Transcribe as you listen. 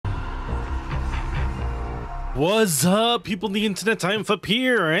What's up, people on the internet? iamflip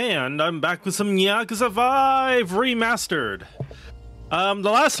here, and I'm back with some Yakuza 5 Remastered. The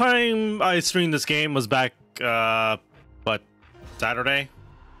last time I streamed this game was back, Saturday?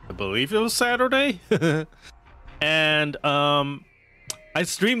 I believe it was Saturday? And, I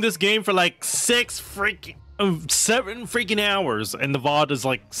streamed this game for like 7 freaking hours, and the VOD is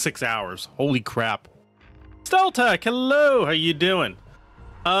like 6 hours. Holy crap. Steltech, hello, how you doing?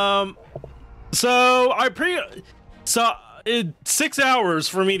 So it's 6 hours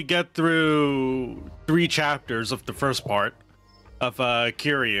for me to get through 3 chapters of the first part of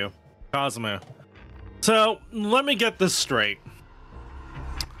Kiryu, Kazuma. So let me get this straight.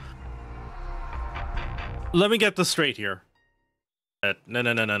 Let me get this straight here. No.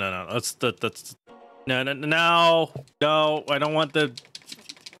 No. I don't want the.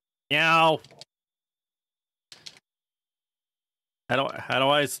 Meow. How do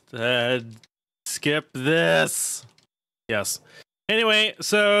I skip this? Yes. Anyway,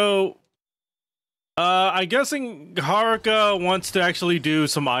 so I'm guessing Haruka wants to actually do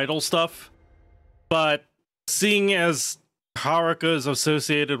some idol stuff, but seeing as Haruka is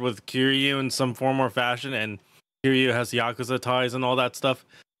associated with Kiryu in some form or fashion, and Kiryu has Yakuza ties and all that stuff,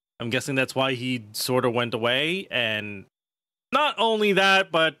 I'm guessing that's why he sort of went away. And not only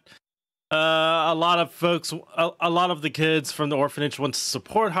that, but a lot of folks, a lot of the kids from the orphanage want to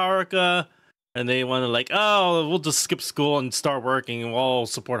support Haruka, and they want to like, oh, we'll just skip school and start working, and we'll all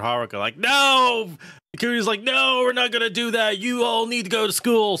support Haruka. Like, no! Kiryu's like, no, we're not gonna do that. You all need to go to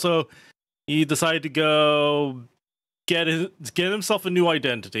school. So he decided to go get himself a new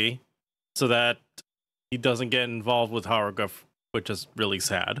identity, so that he doesn't get involved with Haruka, which is really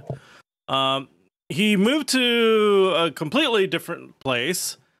sad. He moved to a completely different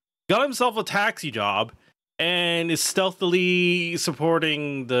place, got himself a taxi job, and is stealthily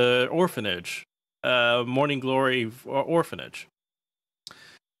supporting the orphanage, Morning Glory orphanage.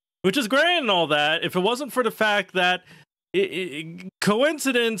 Which is great and all that, if it wasn't for the fact that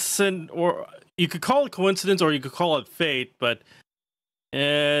coincidence, or you could call it coincidence or you could call it fate, but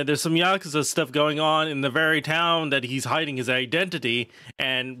there's some Yakuza stuff going on in the very town that he's hiding his identity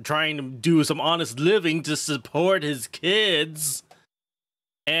and trying to do some honest living to support his kids.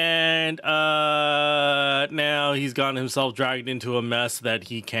 And now he's gotten himself dragged into a mess that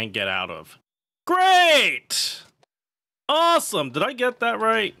he can't get out of. Great! Awesome! Did I get that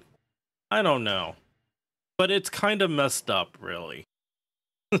right? I don't know. But it's kind of messed up, really.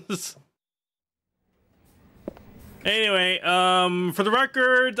 Anyway, for the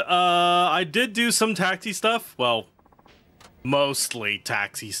record, I did do some taxi stuff. Well, mostly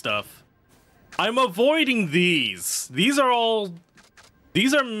taxi stuff. I'm avoiding these. These are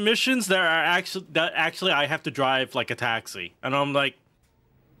missions that are actually I have to drive like a taxi. And I'm like,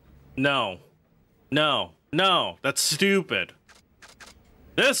 no, that's stupid.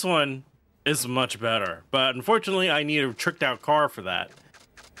 This one is much better, but unfortunately I need a tricked out car for that.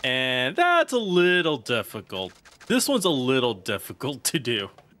 And that's a little difficult. This one's a little difficult to do.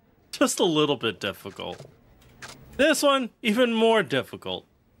 Just a little bit difficult. This one, even more difficult.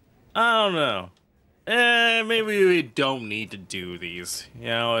 I don't know. Maybe we don't need to do these. You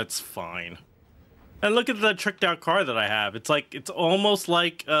know, it's fine. And look at the tricked out car that I have. It's like, it's almost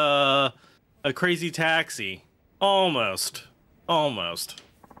like a crazy taxi. Almost.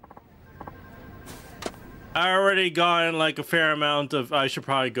 I already gotten like a fair amount of. I should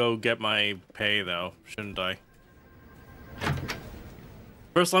probably go get my pay though, shouldn't I?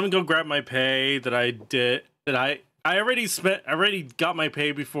 First, let me go grab my pay that I did. I already got my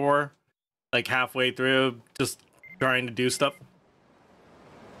pay before, like halfway through, just trying to do stuff.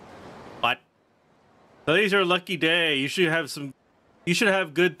 What? Today's your lucky day. You should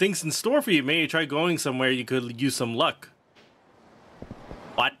have good things in store for you. Maybe try going somewhere you could use some luck.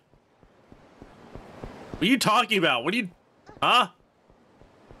 What? What are you talking about? What are you... Huh?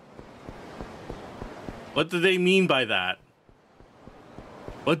 What do they mean by that?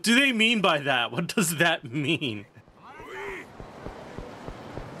 What do they mean by that? What does that mean?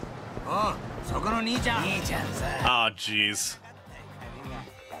 Oh, jeez.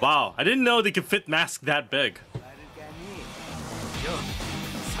 Wow, I didn't know they could fit masks that big.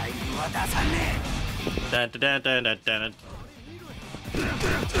 Dun, dun, dun, dun, dun, dun.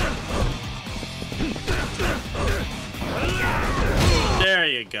 There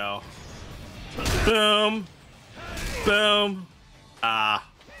you go. Boom. Boom. Ah.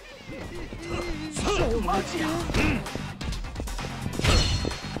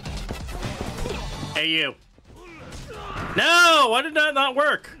 Hey, you. No! Why did that not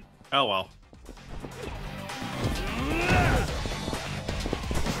work? Oh, well.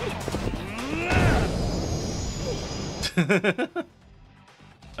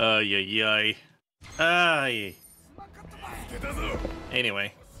 Yay. Ay.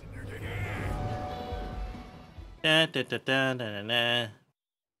 Anyway. Da, da, da, da, da, da.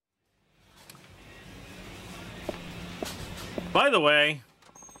 By the way,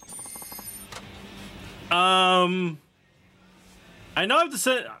 I know I have to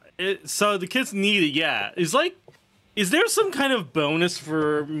say it, so the kids need it. Yeah, is there some kind of bonus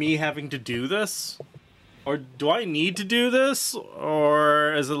for me having to do this, or do I need to do this,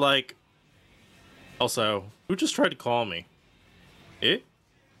 or is it like? Also, who just tried to call me? Eh?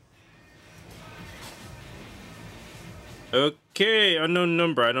 Okay, unknown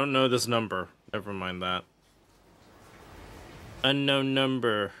number. I don't know this number. Never mind that. Unknown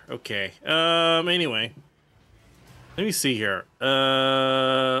number. Okay. Anyway. Let me see here.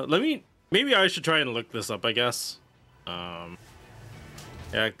 Maybe I should try and look this up, I guess.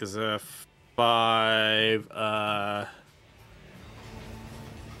 Yakuza 5,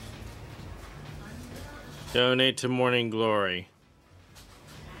 donate to Morning Glory.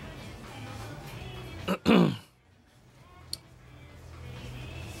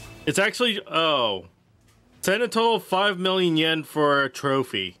 It's actually, oh. Send a total of 5 million yen for a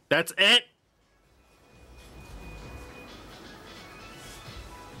trophy. That's it?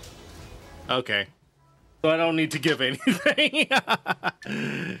 Okay. So I don't need to give anything.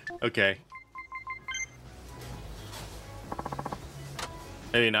 Okay.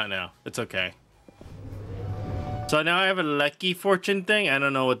 Maybe not now. It's okay. So now I have a lucky fortune thing. I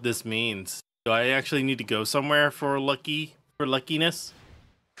don't know what this means. Do I actually need to go somewhere for luckiness?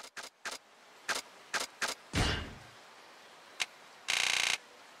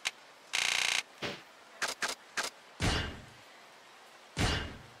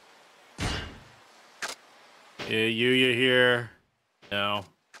 Yeah, you here? No.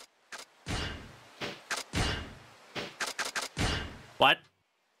 What?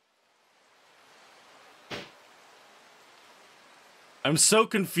 I'm so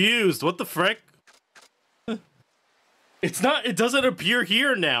confused. What the frick? It doesn't appear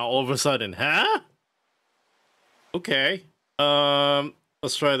here now all of a sudden, huh? Okay.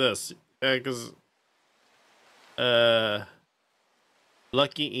 Let's try this. Yeah, 'cause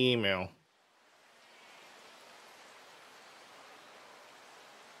lucky email.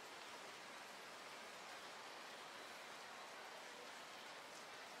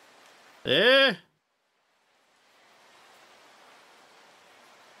 Eh?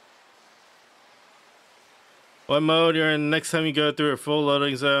 What mode you're in next time you go through a full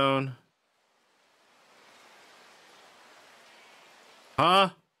loading zone? Huh?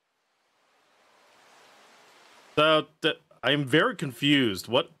 So, I'm very confused.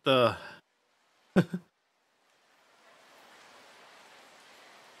 What the...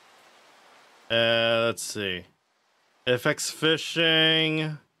 let's see. FX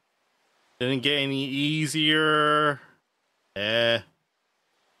fishing... Didn't get any easier.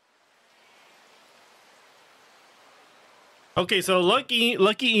 Okay, so lucky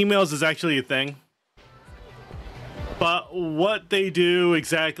emails is actually a thing. But what they do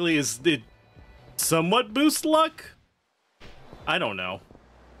exactly is it somewhat boost luck? I don't know.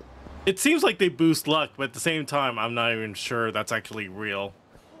 It seems like they boost luck, but at the same time, I'm not even sure that's actually real.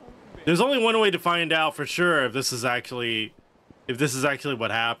 There's only one way to find out for sure if this is actually what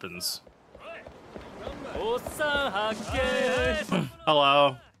happens.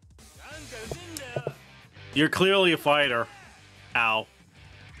 Hello. You're clearly a fighter. Ow.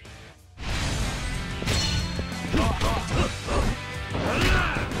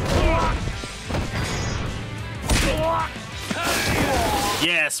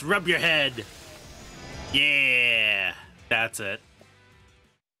 Yes, rub your head. Yeah, that's it.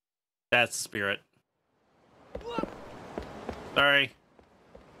 That's the spirit. Sorry.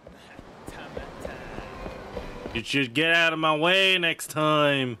 You should get out of my way next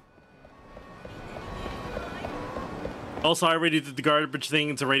time. Also, I already did the garbage thing.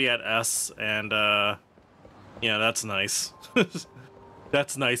 It's already at S, and yeah, that's nice.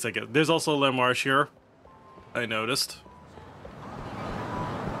 That's nice, I guess. There's also Le Marche here. I noticed.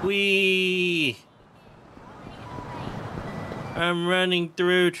 Whee! I'm running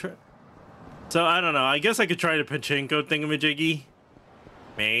through. So I don't know. I guess I could try the pachinko thingamajiggy.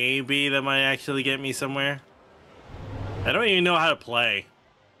 Maybe that might actually get me somewhere. I don't even know how to play.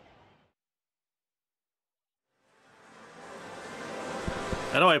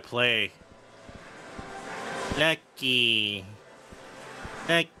 How do I play? Lucky.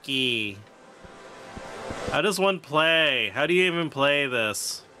 Lucky. How does one play? How do you even play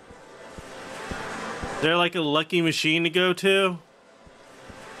this? Is there like a lucky machine to go to?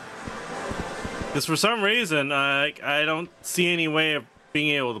 Because for some reason, I don't see any way of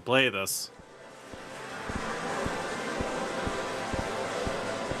being able to play this.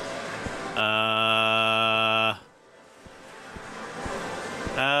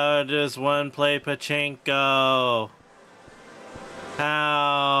 How does one play pachinko?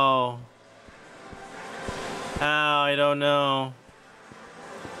 How? I don't know.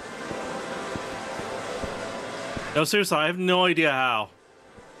 No, seriously, I have no idea how.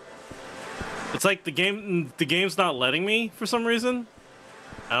 It's like the game's not letting me for some reason.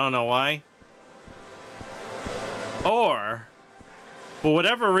 I don't know why. Or, for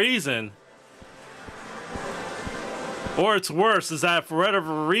whatever reason, or it's worse, is that for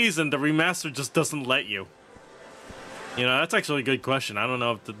whatever reason, the remaster just doesn't let you. You know, that's actually a good question. I don't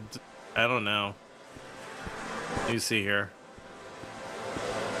know if I don't know. Let me see here.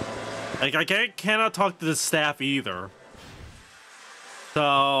 Like, I cannot talk to the staff either.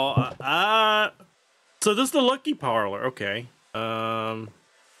 So, so this is the Lucky Parlor. Okay.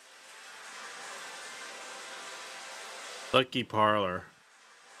 Lucky Parlor.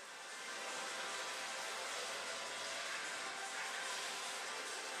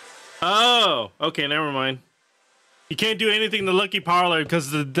 Oh, okay, never mind. You can't do anything in the Lucky Parlor because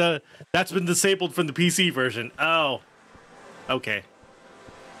that's been disabled from the PC version. Oh, okay.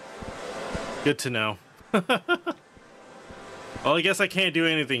 Good to know. Well, I guess I can't do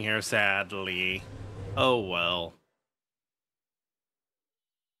anything here, sadly. Oh well.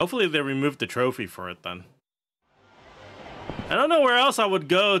 Hopefully they removed the trophy for it then. I don't know where else I would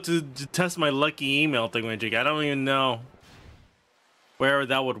go to test my lucky email thingamajig. I don't even know where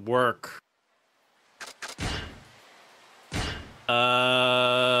that would work. I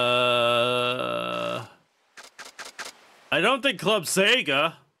don't think Club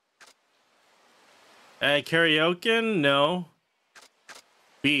Sega. Karaoke? No.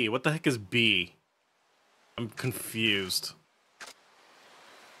 B. What the heck is B? I'm confused.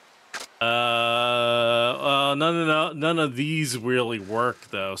 None of these really work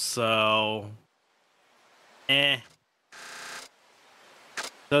though, so so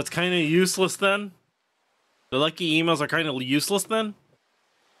it's kind of useless then. The lucky emails are kind of useless then.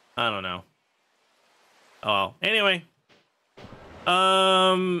 I don't know. Oh well. Anyway,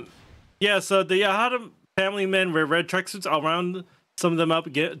 yeah. So the Yahada family men wear red tracksuits. I'll round some of them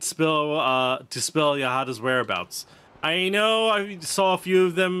up to spill Yahada's whereabouts. I know I saw a few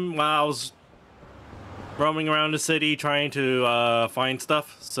of them while I was roaming around the city trying to find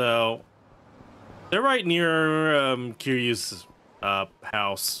stuff. So they're right near Kiryu's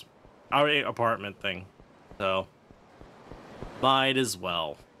house, our apartment thing. So might as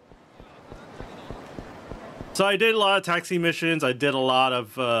well. So I did a lot of taxi missions. I did a lot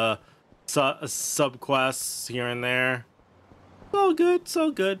of sub quests here and there. So good, so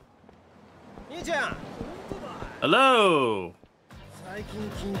good. Hello.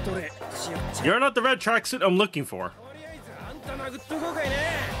 You're not the red tracksuit I'm looking for.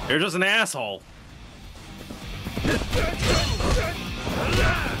 You're just an asshole.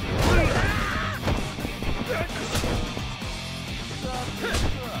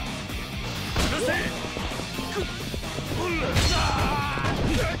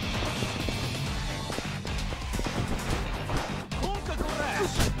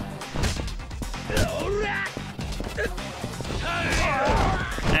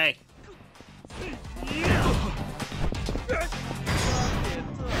 Hey.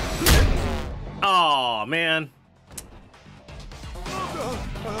 Oh man.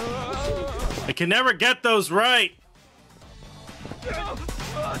 I can never get those right.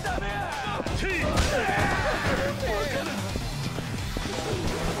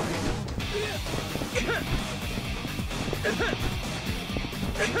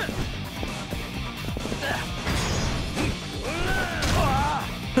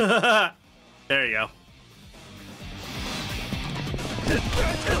 There you go.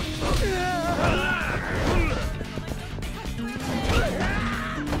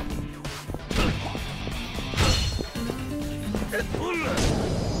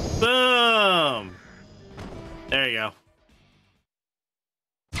 Boom! There you go.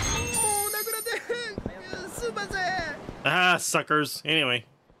 Ah, suckers. Anyway,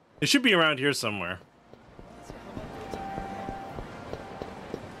 it should be around here somewhere.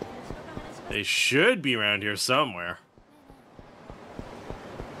 They should be around here somewhere.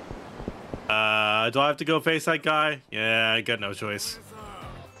 Do I have to go face that guy? Yeah, I got no choice.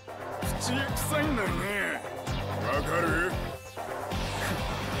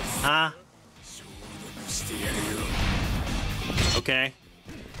 Huh? Okay.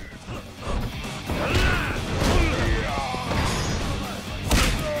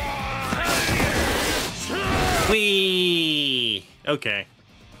 Whee! Okay.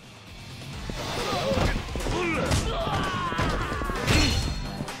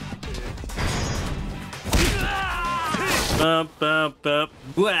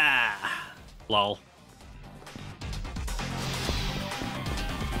 Wah! Lol.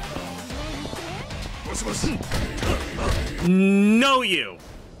 No, you!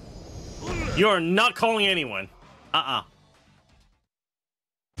 You're not calling anyone.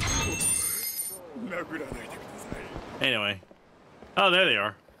 Anyway. Oh, there they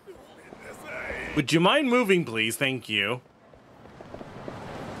are. Would you mind moving, please? Thank you.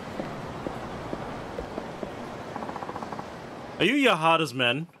 Are you Yahada's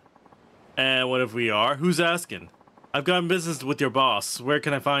men? And what if we are? Who's asking? I've got business with your boss. Where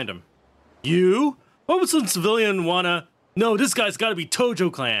can I find him? You? What would some civilian wanna... No, this guy's gotta be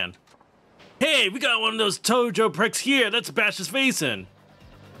Tojo Clan. Hey, we got one of those Tojo pricks here. Let's bash his face in.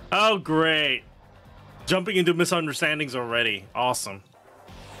 Oh, great. Jumping into misunderstandings already. Awesome.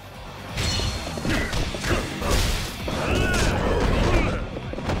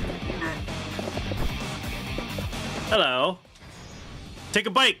 Hello. Take a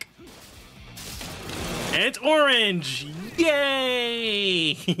bike. And it's orange.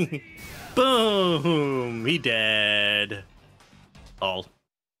 Yay! Boom. He dead. All.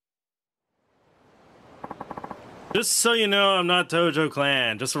 Just so you know, I'm not Tojo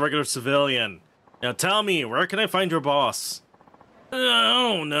Clan. Just a regular civilian. Now tell me, where can I find your boss? I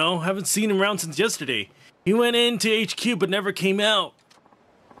don't know. Haven't seen him around since yesterday. He went into HQ but never came out.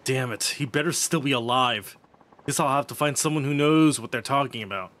 Damn it. He better still be alive. Guess I'll have to find someone who knows what they're talking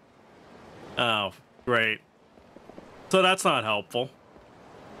about. Oh, great. So that's not helpful.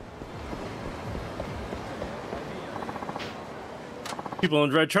 People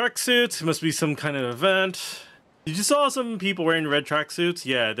in red tracksuits. It must be some kind of event. Did you saw some people wearing red tracksuits?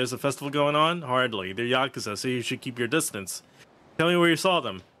 Yeah, there's a festival going on? Hardly. They're Yakuza, so you should keep your distance. Tell me where you saw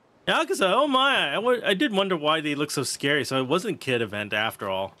them. Yakuza? Oh my. I did wonder why they look so scary, so it wasn't a kid event after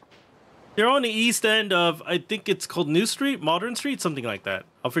all. They're on the east end of, I think it's called New Street? Modern Street? Something like that.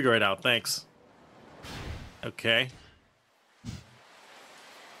 I'll figure it out. Thanks. Okay.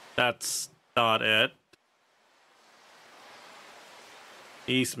 That's not it.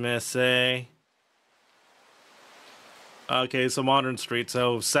 East Messe. Okay, so Modern Street,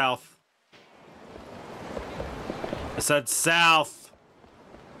 so south. I said south.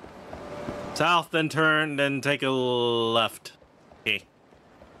 South, then turn, then take a left. Okay.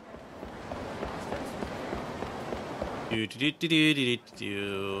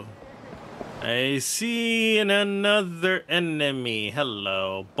 I see another enemy.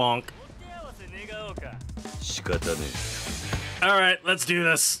 Hello, bonk. Alright, let's do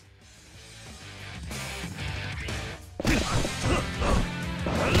this.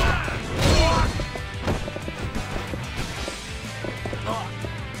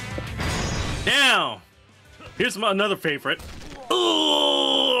 Now, here's another favorite.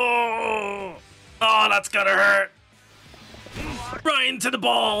 Oh, that's gonna hurt. Right into the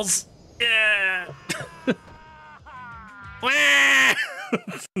balls. Yeah.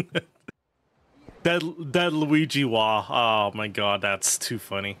 That Luigi wah. Oh my god, that's too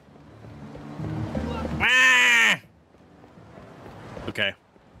funny. Okay.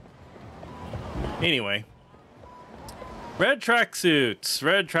 Anyway. Red tracksuits.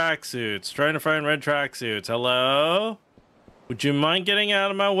 Red tracksuits. Trying to find red tracksuits. Hello? Would you mind getting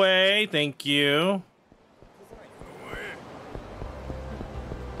out of my way? Thank you.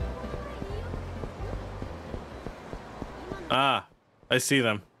 Ah, I see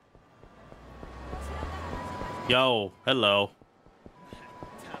them. Yo, hello.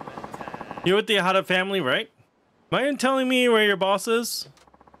 You're with the Ihata family, right? Mind telling me where your boss is?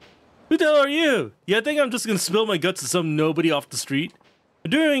 Who the hell are you? You think I'm just gonna spill my guts to some nobody off the street?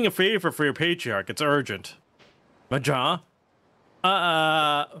 I'm doing a favor for your patriarch. It's urgent. Madrama?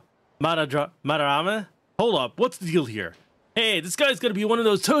 Madarame? Hold up, what's the deal here? Hey, this guy's gonna be one of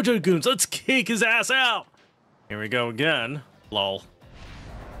those Tojo goons. Let's kick his ass out. Here we go again. Lol.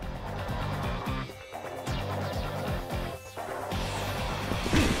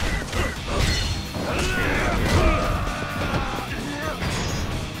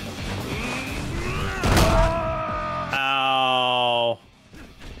 Ow.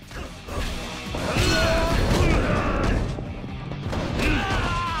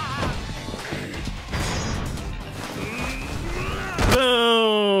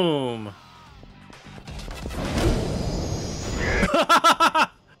 Boom.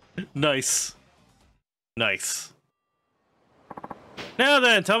 Nice. Nice. Now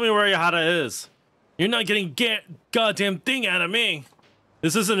then, tell me where Yahada is. You're not getting goddamn thing out of me.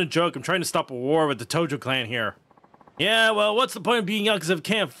 This isn't a joke. I'm trying to stop a war with the Tojo clan here. Yeah, well, what's the point of being Yakuza if you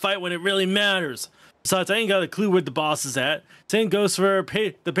can't fight when it really matters? Besides, I ain't got a clue where the boss is at. Same goes for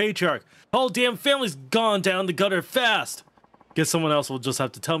the patriarch. Whole damn family's gone down the gutter fast. Guess someone else will just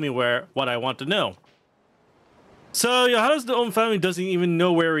have to tell me what I want to know. So, yeah, how does the own family doesn't even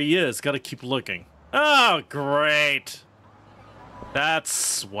know where he is? Gotta keep looking. Oh, great. That's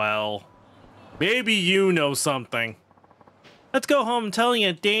swell. Maybe you know something. Let's go home. I'm telling you,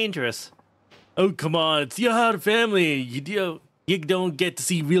 it's dangerous. Oh, come on. It's the Yahara family. You don't get to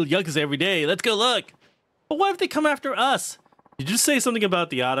see real Yakuza every day. Let's go look. But what if they come after us? Did you say something about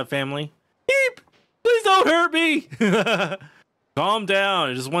the Yahara family? Beep! Please don't hurt me! Calm down.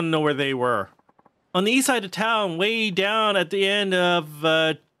 I just want to know where they were. On the east side of town, way down at the end of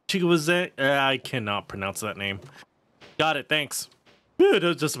Chiguaze. I cannot pronounce that name. Got it, thanks. That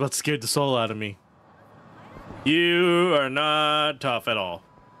was just about scared the soul out of me. You are not tough at all.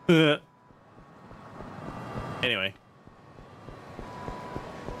 Anyway.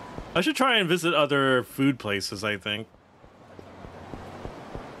 I should try and visit other food places, I think.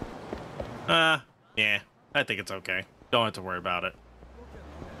 Yeah. I think it's okay. Don't have to worry about it.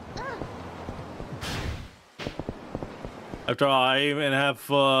 After all, I even have,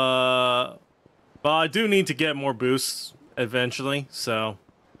 well, I do need to get more boosts eventually, so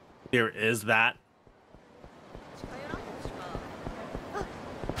there is that.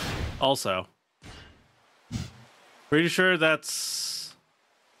 Also, pretty sure that's...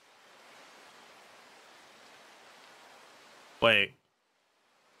 Wait.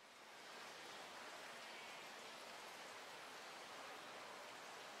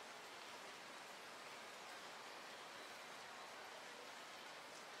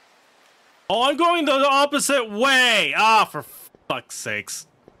 Oh, I'm going the opposite way! Ah, for fuck's sakes.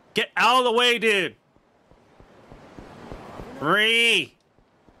 Get out of the way, dude!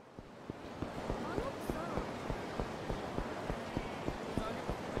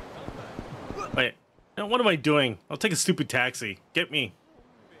 Wait, what am I doing? I'll take a stupid taxi. Get me.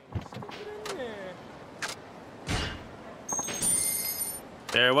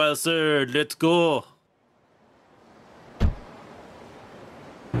 Very well, sir. Let's go.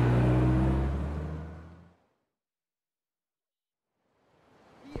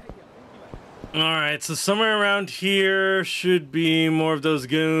 Alright, so somewhere around here should be more of those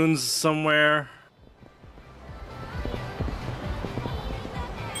goons somewhere.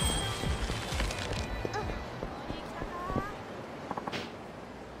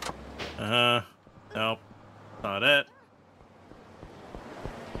 Nope. Not it.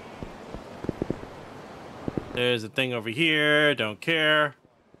 There's a thing over here. Don't care.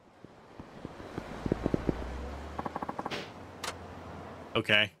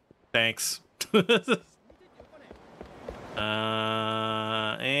 Okay. Thanks.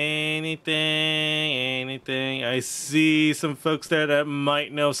 Anything. I see some folks there that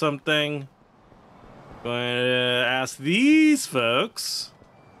might know something. Going to ask these folks.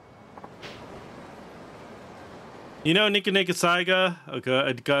 You know Nika Saiga? Okay,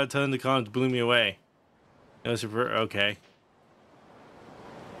 I gotta tell him the comments blew me away. Okay.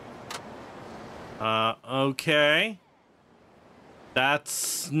 Okay.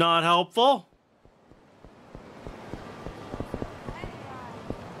 That's not helpful.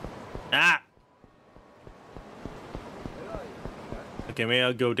 Ah! Okay, maybe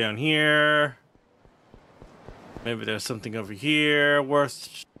I'll go down here. Maybe there's something over here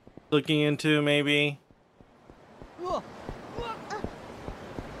worth looking into, maybe.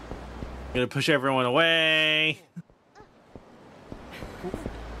 Gonna push everyone away.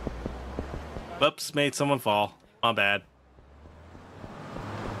 Whoops, made someone fall. My bad.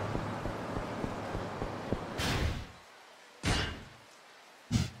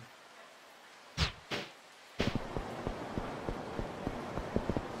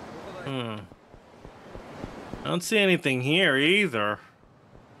 I don't see anything here either.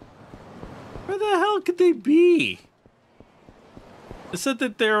 Where the hell could they be? It said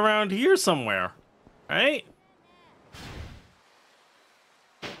that they're around here somewhere, right?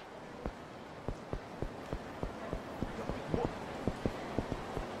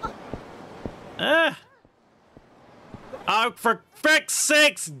 For frick's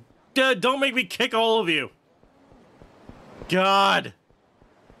sakes! Don't make me kick all of you. God.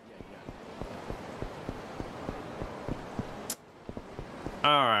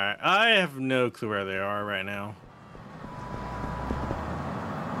 Alright, I have no clue where they are right now.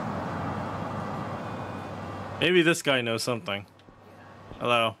 Maybe this guy knows something.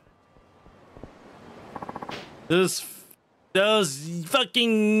 Hello. Those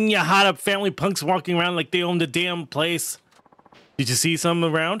fucking Yahara family punks walking around like they own the damn place. Did you see some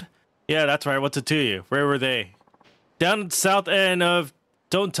around? Yeah, that's right. What's it to you? Where were they? Down at the south end of...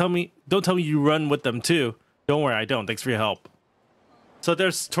 Don't tell me you run with them too. Don't worry, I don't. Thanks for your help. So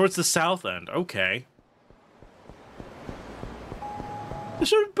there's towards the south end. Okay. They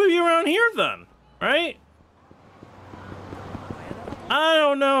should be around here then, right? I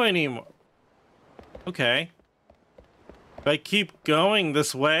don't know anymore. Okay. If I keep going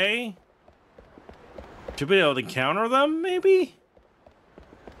this way, should be able to encounter them, maybe?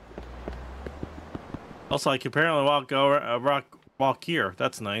 Also, I can apparently walk here.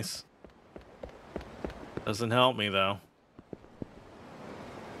 That's nice. Doesn't help me, though.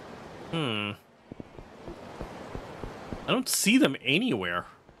 I don't see them anywhere.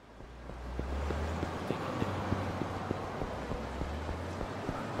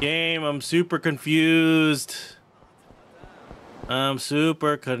 Game, I'm super confused. I'm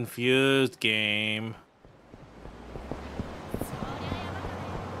super confused, game.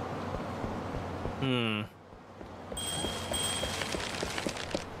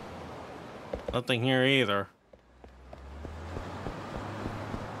 Nothing here either.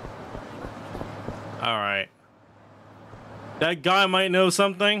 Alright. That guy might know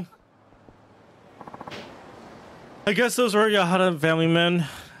something. I guess those were Yahata family men.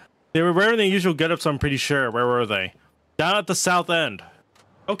 They were wearing the usual getup, so I'm pretty sure. Where were they? Down at the south end.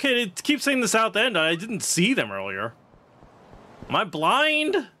 Okay, it keeps saying the south end. I didn't see them earlier. Am I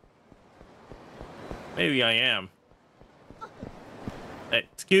blind? Maybe I am. Hey,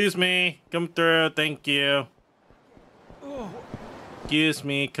 excuse me. Come through. Thank you. Excuse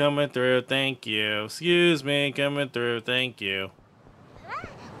me. Coming through. Thank you. Excuse me. Coming through. Thank you.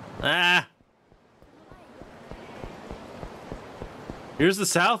 Ah. Here's the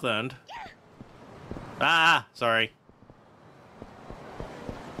south end. Ah, sorry.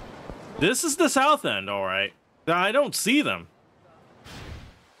 This is the south end, all right. I don't see them.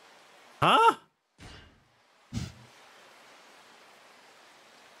 Huh?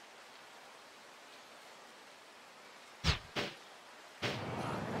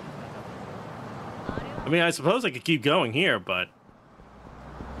 I mean, I suppose I could keep going here, but...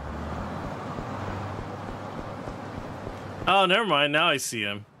 Oh, never mind. Now I see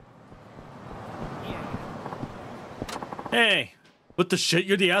him. Hey, what the shit?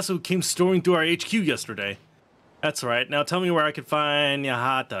 You're the asshole who came storming through our HQ yesterday. That's right. Now tell me where I can find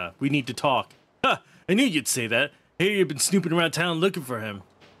Yahata. We need to talk. Huh, I knew you'd say that. Hey, you've been snooping around town looking for him.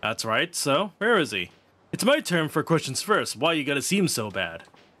 That's right. So, where is he? It's my turn for questions first. Why you gotta see him so bad?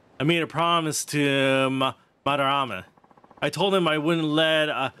 I made a promise to Madarame. I told him I wouldn't let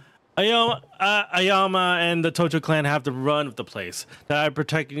Ayama and the Tojo clan have the run of the place. That I'm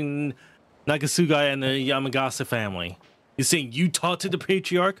protecting Nagasugai and the Yamagasa family. You saying you talked to the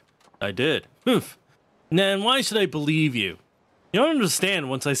patriarch? I did. Oof. Then why should I believe you? You don't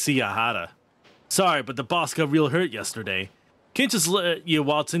understand once I see Yahata. Sorry, but the boss got real hurt yesterday. Can't just let you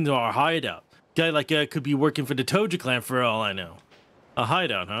waltz into our hideout. Guy like that could be working for the Tojo clan for all I know. A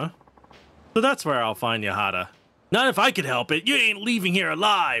hideout, huh? So that's where I'll find Yahata. Not if I could help it. You ain't leaving here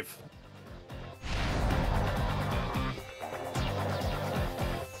alive.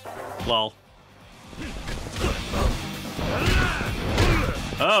 Lol.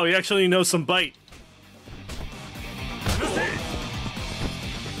 Oh, he actually knows some bite.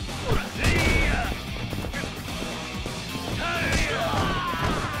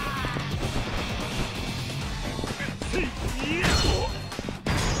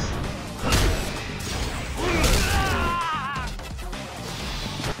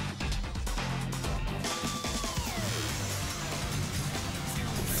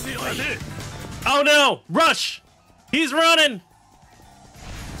 Oh no! Rush! He's running!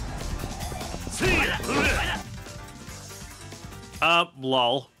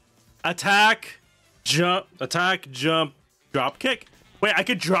 Lol. Attack, jump, drop kick? Wait, I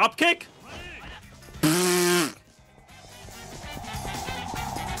could drop kick?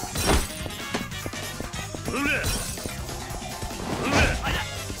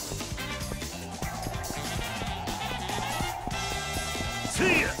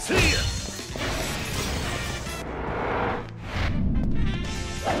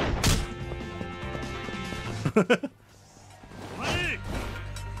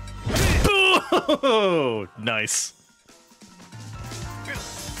 Oh, nice.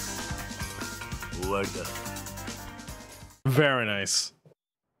 Very nice.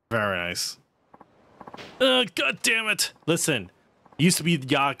 Very nice. God damn it. Listen, I used to be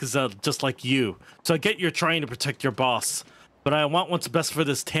Yakuza just like you, so I get you're trying to protect your boss, but I want what's best for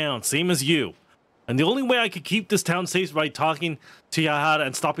this town, same as you. And the only way I could keep this town safe is by talking to Yahata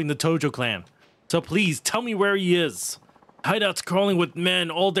and stopping the Tojo clan. So please, tell me where he is. Hideouts crawling with men,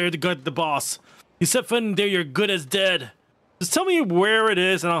 all there to guard the boss. You set foot in there, you're good as dead. Just tell me where it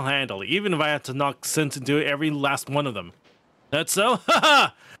is and I'll handle it, even if I have to knock sense into every last one of them. That's so?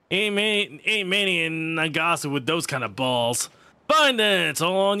 Haha! Ain't many in Nagasa with those kind of balls. Fine then, it's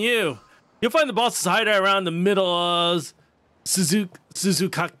all on you. You'll find the boss's hideout around the middle of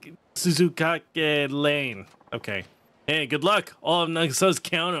Suzukake Lane. Okay. Hey, good luck. All of Nagasa's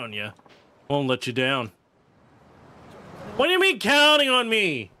count on you. Won't let you down. What do you mean counting on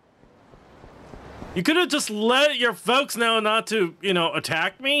me? You could have just let your folks know not to, you know,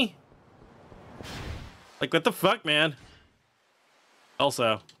 attack me? Like, what the fuck, man?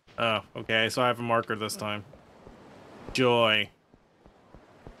 Also, oh, okay, so I have a marker this time. Joy.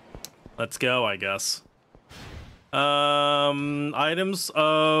 Let's go, I guess. Items?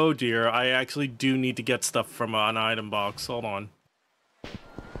 Oh dear, I actually do need to get stuff from an item box. Hold on.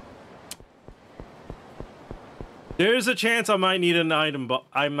 There's a chance I might need an item, but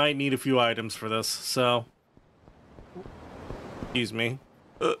I might need a few items for this, so. Excuse me.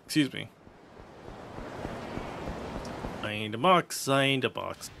 Excuse me. I need a box, I need a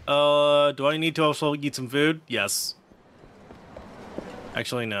box. Do I need to also eat some food? Yes.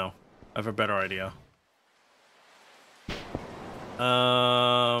 Actually, no. I have a better idea.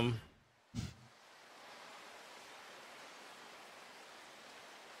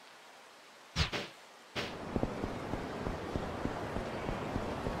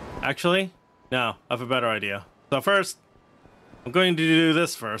 Actually, no, I have a better idea. So first, I'm going to do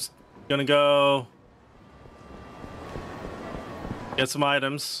this first. I'm gonna go get some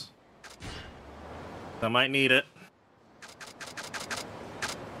items. I might need it.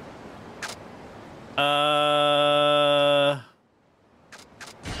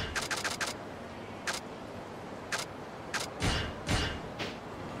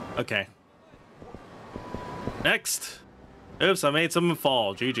 Okay. Next. Oops, I made someone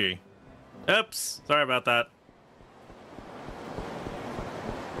fall. GG. Oops, sorry about that.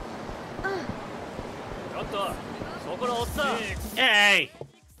 Hey!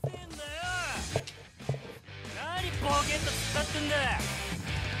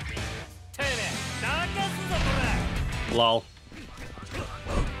 Lol.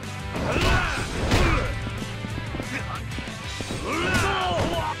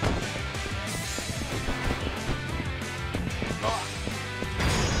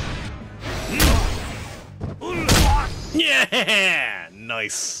 Yeah!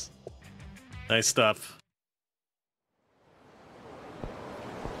 Nice. Nice stuff.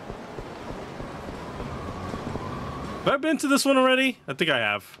 Have I been to this one already? I think I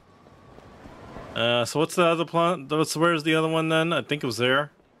have. So what's the other plan? Where's the other one then? I think it was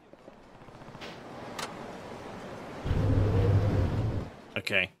there.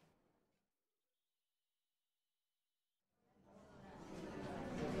 Okay.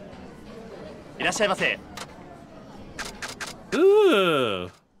 Ooh.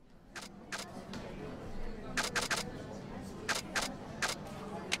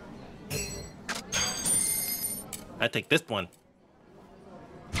 I take this one.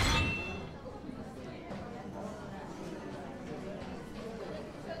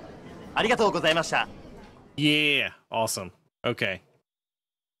 Yeah, awesome. Okay.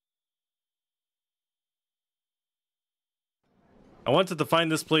 I wanted to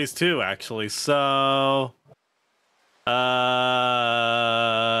find this place too, actually, so that's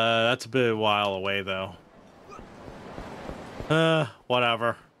a bit of a while away though.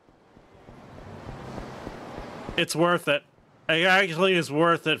 Whatever. It's worth it. It actually is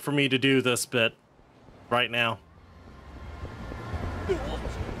worth it for me to do this bit right now.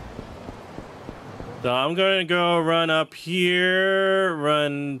 So I'm going to go run up here,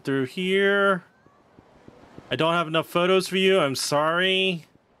 run through here. I don't have enough photos for you. I'm sorry.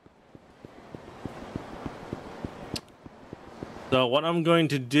 So what I'm going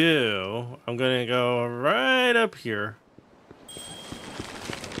to do, I'm going to go right up here.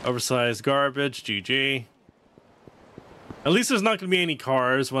 Oversized garbage, GG. At least there's not going to be any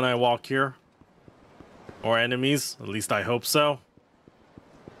cars when I walk here. Or enemies, at least I hope so.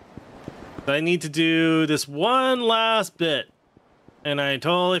 But I need to do this one last bit. And I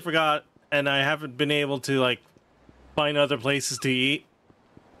totally forgot. And I haven't been able to, like, find other places to eat.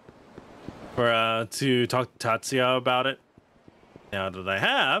 For, to talk to Tatsuya about it. Now that I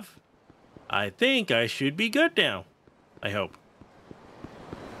have, I think I should be good now. I hope.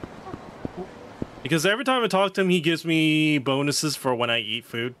 Because every time I talk to him, he gives me bonuses for when I eat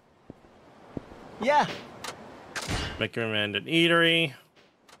food. Yeah. Recommend an eatery.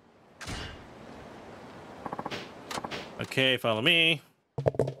 Okay, follow me.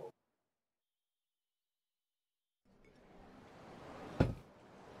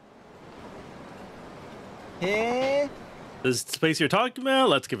 へえ。 This is the space you're talking about.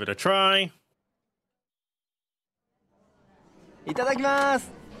 Let's give it a try. いただきま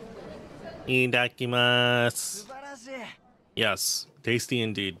す。Itadakimasu. 素晴らしい。 Yes, tasty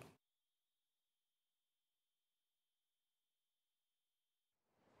indeed.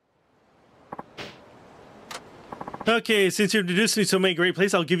 Okay, since you introduced me to so many great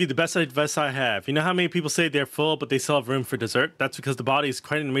places, I'll give you the best advice I have. You know how many people say they're full, but they still have room for dessert? That's because the body is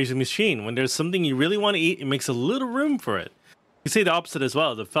quite an amazing machine. When there's something you really want to eat, it makes a little room for it. You say the opposite as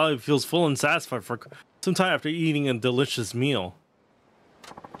well. The body feels full and satisfied for some time after eating a delicious meal.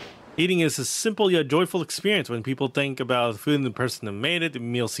 Eating is a simple yet joyful experience. When people think about the food and the person that made it, the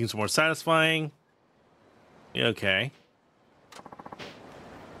meal seems more satisfying. Okay.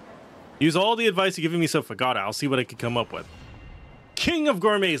 Use all the advice you're giving me so far. God, I'll see what I can come up with. King of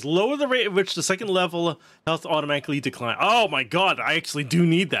Gourmets. Lower the rate at which the second level health automatically decline. Oh my god, I actually do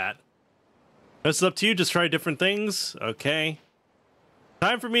need that. That's up to you. Just try different things. Okay.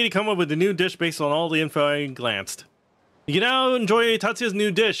 Time for me to come up with a new dish based on all the info I glanced. You can now enjoy Tatsuya's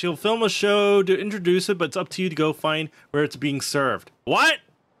new dish. He'll film a show to introduce it, but it's up to you to go find where it's being served. What?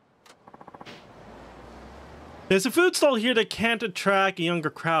 There's a food stall here that can't attract a younger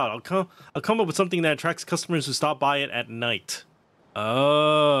crowd. I'll come up with something that attracts customers who stop by it at night.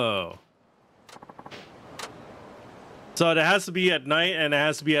 Oh. So it has to be at night and it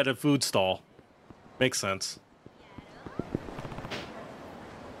has to be at a food stall. Makes sense.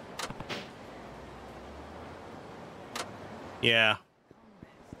 Yeah.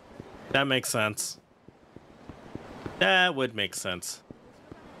 That makes sense. That would make sense.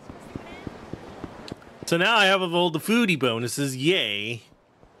 So now I have all the foodie bonuses. Yay.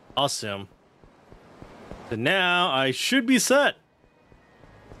 Awesome. So now I should be set.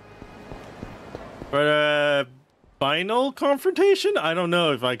 For the final confrontation? I don't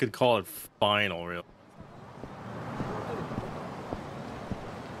know if I could call it final, really.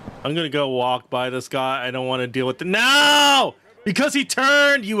 I'm gonna go walk by this guy. I don't want to deal with the— No! Because he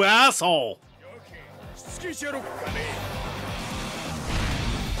turned, you asshole!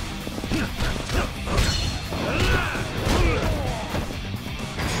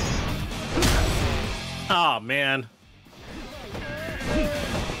 Oh, man.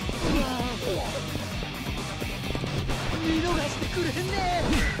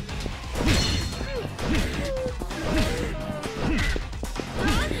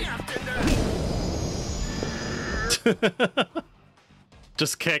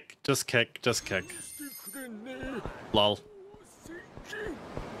 Just kick, just kick, just kick. Lol.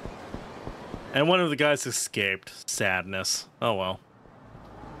 And one of the guys escaped. Sadness. Oh well.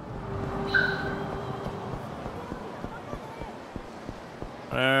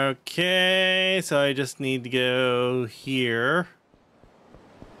 Okay, so I just need to go here.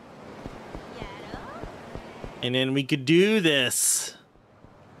 And then we could do this.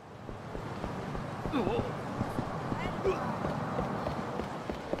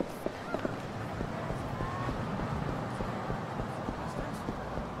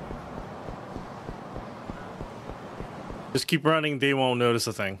 Just keep running, they won't notice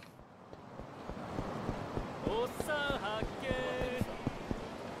a thing.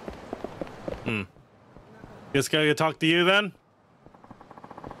 Guess gotta talk to you then?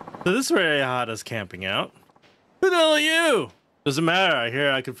 So this is where Yahada's camping out. Who the hell are you? Doesn't matter, I hear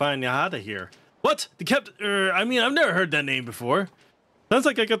I can find Yahada here. What? The captain? I mean, I've never heard that name before. Sounds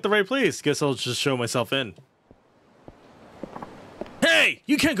like I got the right place. Guess I'll just show myself in. Hey!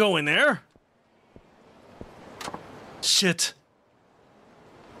 You can't go in there! Shit.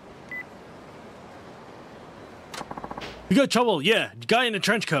 You got trouble, yeah. Guy in a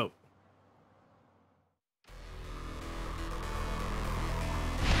trench coat.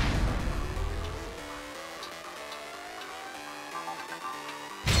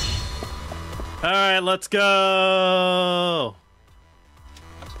 All right, let's go.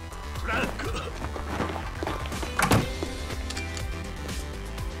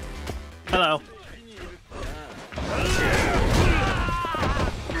 Hello.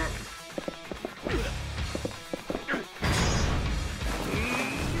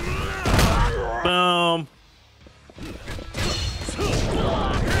 Boom.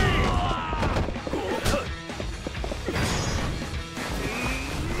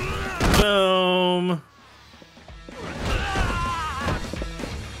 Boom.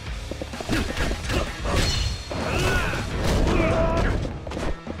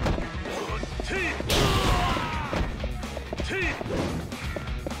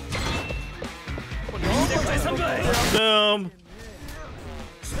 Boom.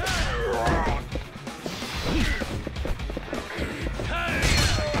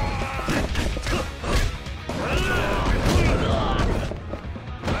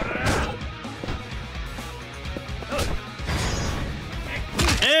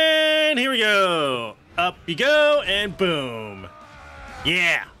 you go, and boom.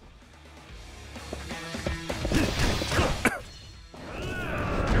 Yeah.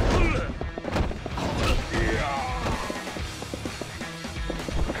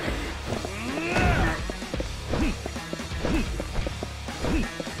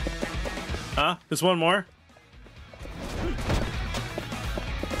 There's one more.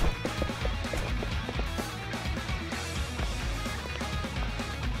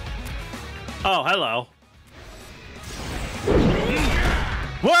 Oh, hello.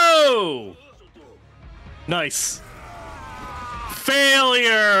 Whoa! Nice.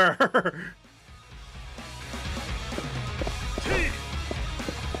 Failure!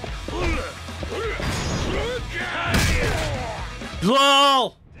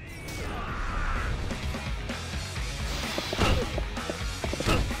 LOL!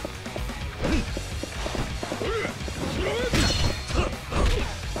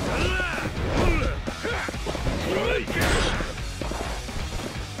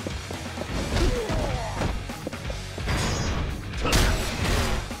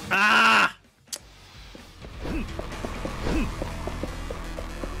 Ah!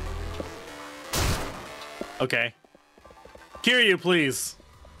 Okay. Kiryu, please.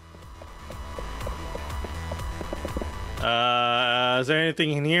 Is there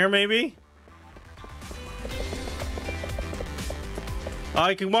anything in here, maybe? Oh,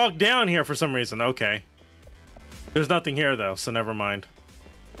 I can walk down here for some reason. Okay. There's nothing here, though, so never mind.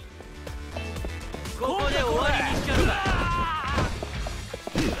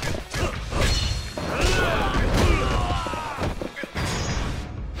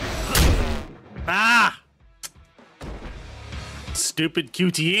 Ah! Stupid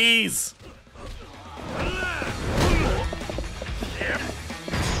QTEs!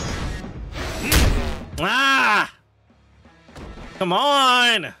 Ah! Come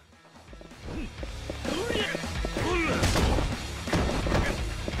on!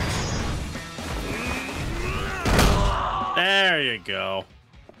 There you go.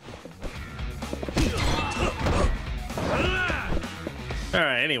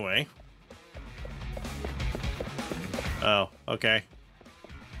 Alright, anyway. Oh, okay.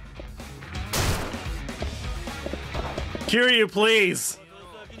 Kiryu, please!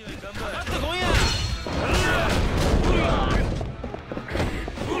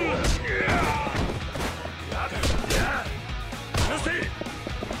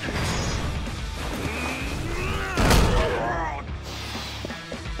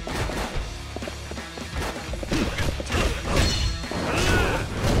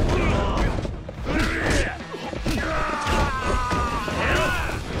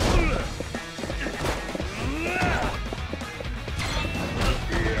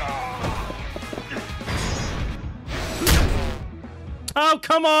 Oh,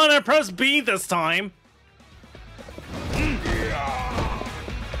 come on, I pressed B this time.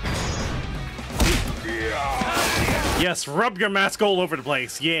 Yes, rub your mask all over the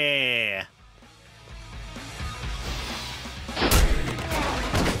place. Yeah.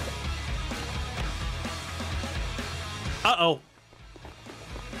 Uh-oh.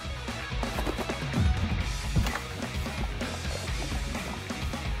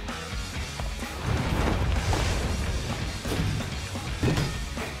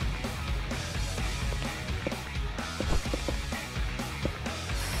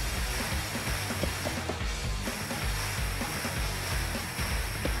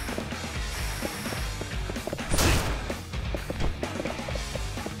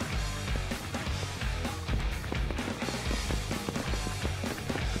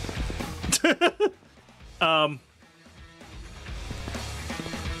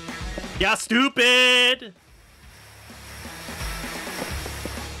 Yeah, stupid!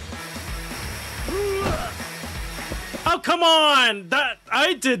 Oh, come on! That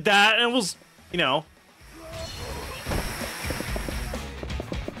I did that and it was, you know.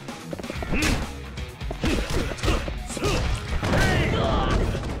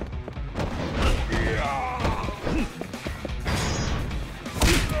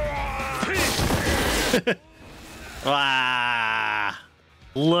 Ah,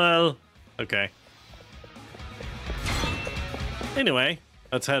 lol. Okay. Anyway,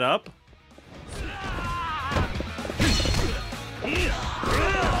 let's head up.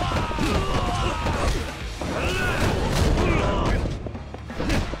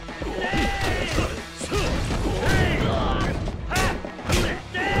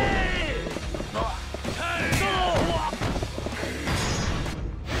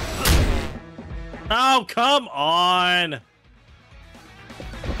 Oh, come on!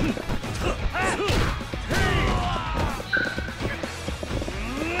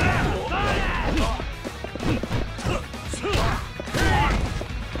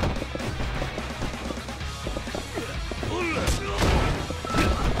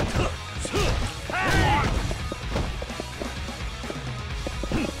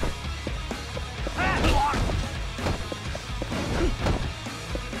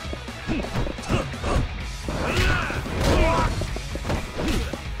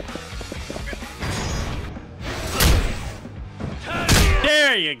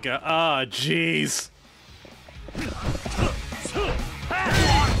 you go. Oh, jeez.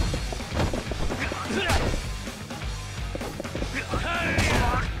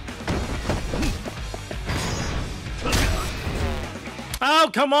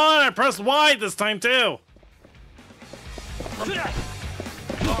 Oh, come on! I pressed Y this time too.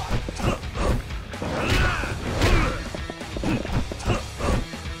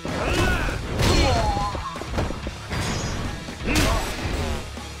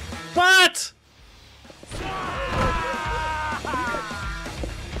 What?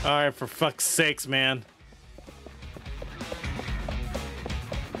 Alright, for fuck's sakes, man.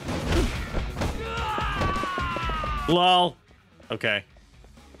 LOL. Okay.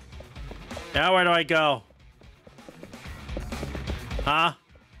 Now where do I go? Huh?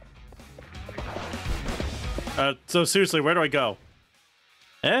 So seriously, where do I go?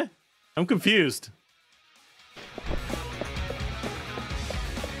 Eh? I'm confused.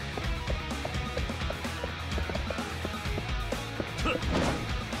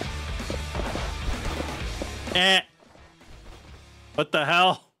 Eh. What the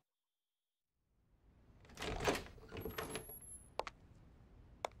hell?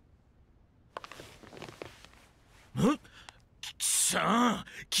さあ、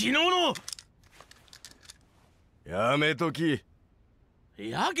昨日のやめとき。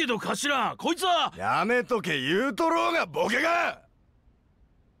やけど頭、こいつはやめとけ言うとろうがボケが。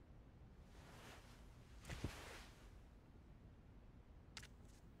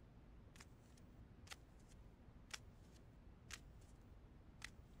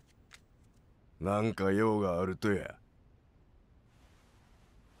なんか用があるとや。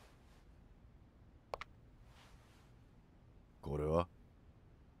これは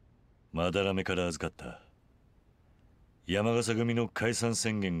まだらめから預かった山笠組の解散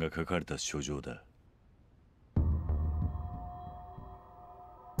宣言が書かれた書状だ。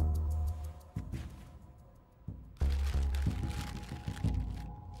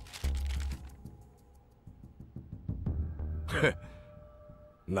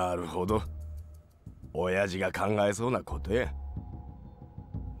なるほど。親父が考えそうなことや。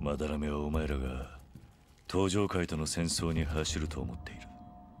まだらめはお前らが東上界との戦争に走ると思っている。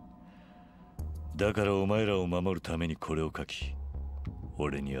だからお前らを守るためにこれを書き、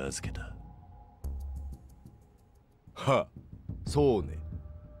俺に預けた。は、そうね。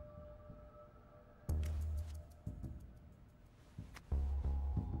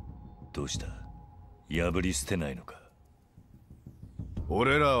どうした？破り捨てないのか？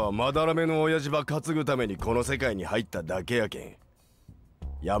俺らはまだらめの親父ば担ぐためにこの世界に入っただけやけん。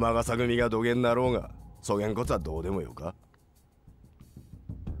山笠組が土下になろうがそげんこつはどうでもよか。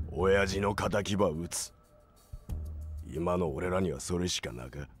親父の敵ば撃つ。今の俺らにはそれしかな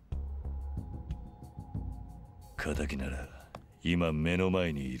か。敵なら今目の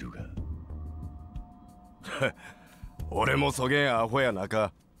前にいるが。俺もそげんアホやな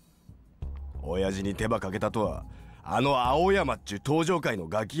か。親父に手ばかけたとはあの青山っちゅう登場界の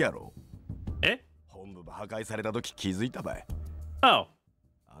ガキやろ。え？本部ば破壊された時気づいたばい。Oh.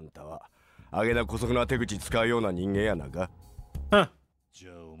 あんたはあげな姑息な手口使うような人間やなか。じ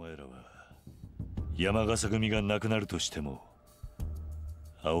ゃあお前らは山笠組がなくなるとしても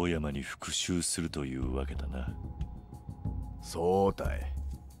青山に復讐するというわけだな。そうたい。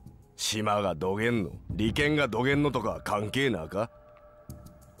島がどげんの利権がどげんのとかは関係なか。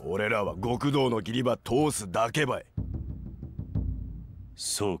俺らは極道の切り場通すだけばい。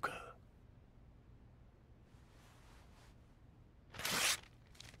そうか。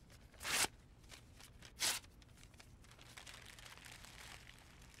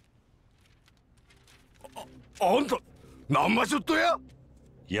あんた何場所っとや。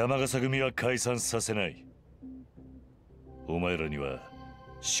山笠組は解散させない。お前らには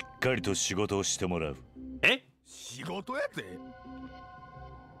しっかりと仕事をしてもらう。え？仕事やて。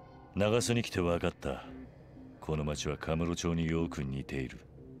長洲に来て分かった。この町はカムロ町によく似ている。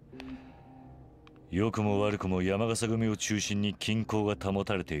良くも悪くも山笠組を中心に均衡が保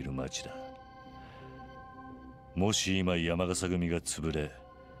たれている町だ。もし今山笠組が潰れ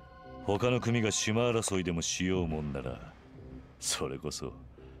他の組が島争いでもしようもんならそれこそ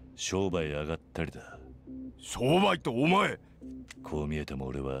商売上がったりだ。商売とお前。こう見えても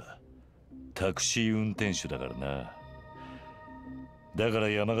俺はタクシー運転手だからな。だから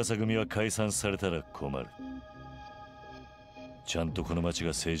山笠組は解散されたら困る。ちゃんとこの町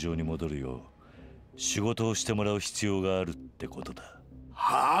が正常に戻るよう仕事をしてもらう必要があるってことだ。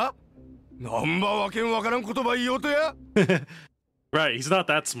はあ？なんばわけんわからん言葉言いようとや。Right, he's not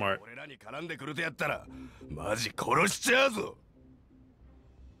that smart. 俺らに絡んでくるとやったらマジ殺しちゃうぞ。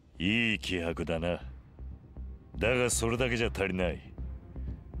いい気迫だな。だがそれだけじゃ足りない。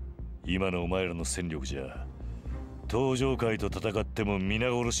今のお前らの戦力じゃ登場界と戦っても皆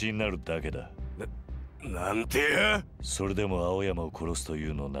殺しになるだけだ。なんてや。それでも青山を殺すとい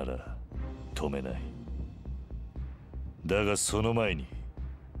うのなら止めない。だがその前に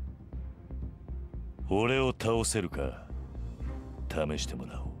俺を倒せるか試しても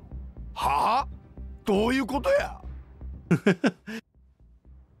らおう。はあ？どういうことや？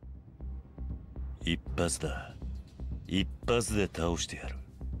一発だ。一発で倒してやる。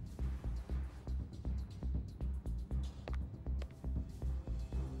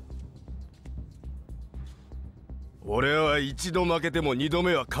俺は一度負けても二度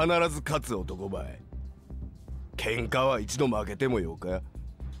目は必ず勝つ男ばい。喧嘩は一度負けてもよか。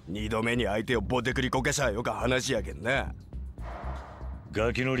二度目に相手をボテクリこけしゃよか話やけんな。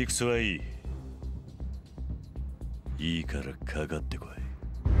ガキの理屈はいい。いいからかかってこい。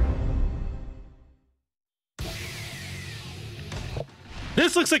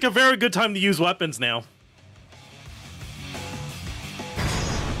This looks like a very good time to use weapons now.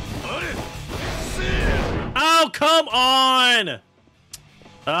 Oh, come on!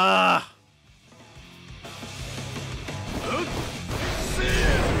 Ah.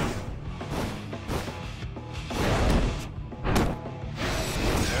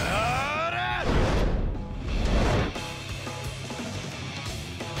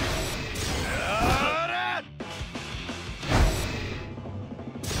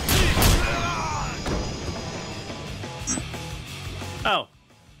 Oh.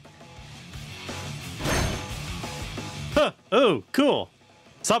 Huh. Oh, cool.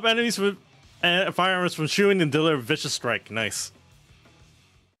 Stop enemies with firearms from shooting and deliver vicious strike. Nice.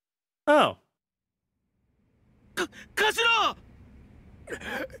 Oh. 頭！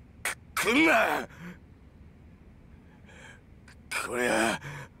来んな。これは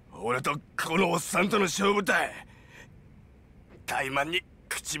俺とこのおっさんとの勝負だ。怠慢に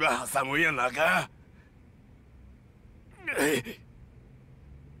口は挟むんやなか。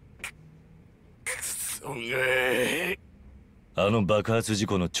くそが。あの爆発事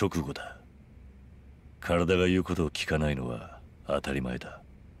故の直後だ。体が言うことを聞かないのは当たり前だ。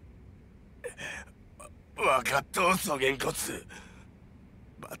わかっとう、そげんこつ。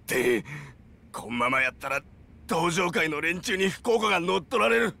ばってこんままやったら登場界の連中に不幸が乗っ取ら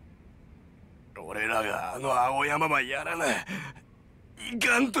れる。俺らがあの青山ばやらない。い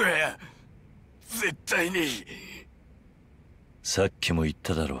かんとや。絶対に。さっきも言っ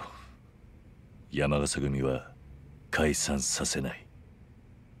ただろう。山笠組は解散させない。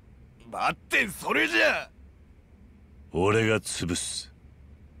待ってん、それじゃ。俺が潰す。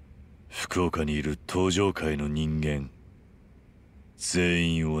福岡にいる登場界の人間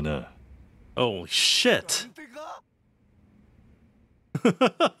全員をな。Oh, shit.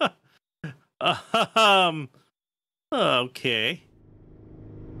 Okay.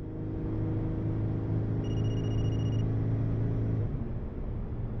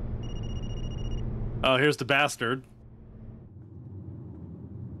 Oh, here's the bastard.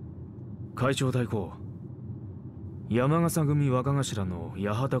 会長代行、山笠組若頭の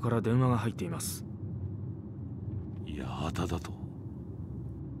八幡から電話が入っています。八幡だと？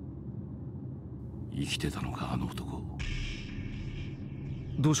生きてたのか、あの男。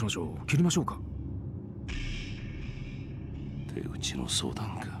どうしましょう？切りましょうか？手打ちの相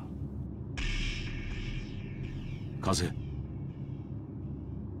談か。風。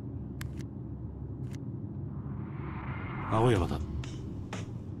青山だ。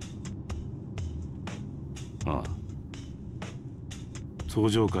ああ。登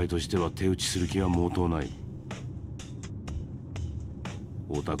場界としては手打ちする気は毛頭ない。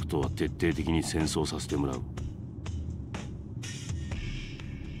オタクとは徹底的に戦争させてもらう。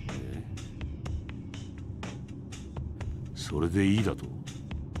それでいいだと？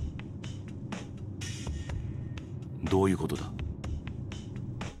どういうことだ？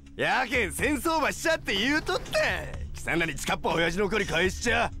やけん戦争ばしちゃって言うとって。貴様らに近っぽ親父の借り返し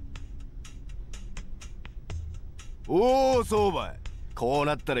ちゃ。おお、そうばい。こう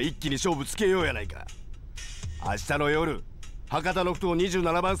なったら一気に勝負つけようやないか。明日の夜博多のふ頭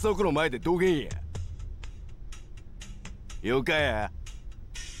27番倉庫の前でどげんや。よかや。や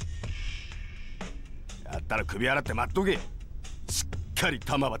ったら首洗って待っとけ。しっかり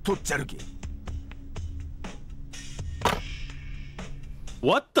弾は取っちゃるけ。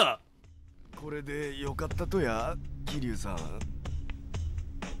What the? これでよかったとや、桐生さん。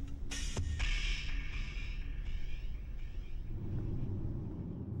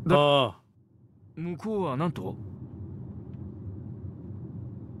ああ。向こうは何と？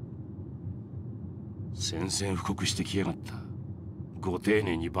宣戦布告してきやがった。ご丁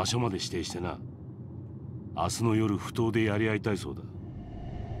寧に場所まで指定してな。明日の夜不当でやり合いたいそうだ。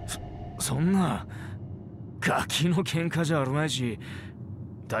そんなガキの喧嘩じゃあるまいし、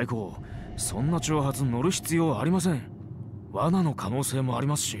大光、そんな挑発乗る必要ありません。罠の可能性もあり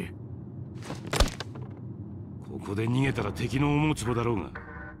ますし。ここで逃げたら敵の思うつぼだろうが、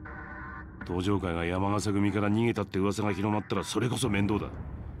登場会が山笠組から逃げたって噂が広まったらそれこそ面倒だ。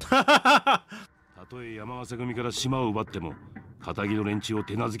たとえ山笠組から島を奪っても片木の連中を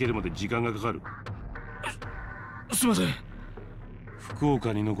手なずけるまで時間がかかる。すいません。福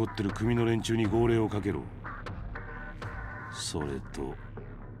岡に残ってる組の連中に号令をかけろ。それと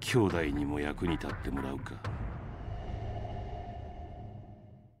兄弟にも役に立ってもらうか。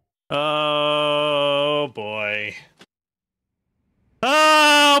Oh boy.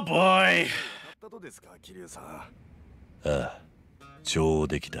 Oh boy. どうですか、桐生さん。ああ、上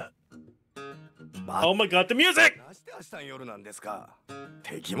出来だ。Oh my god, the music! なして明日の夜なんですか。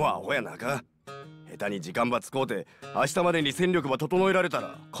敵もアホやなか。下手に時間ば使うて明日までに戦力ば整えられた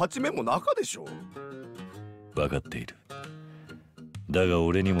ら勝ち目も中でしょう。分かっている。だが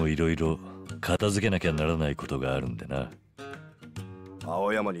俺にもいろいろ片付けなきゃならないことがあるんでな。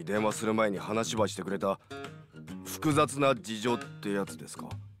青山に電話する前に話はしてくれた複雑な事情ってやつですか。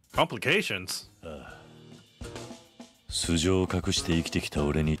 Complications? ああ、素性を隠して生きてきた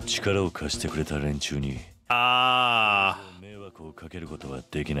俺に力を貸してくれた連中に迷惑をかけることは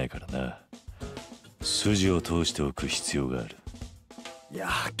できないからな。筋を通しておく必要がある。や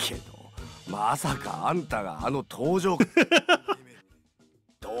けどまさかあんたがあの登場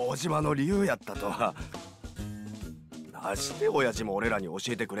堂島の理由やったとは。なして親父も俺らに教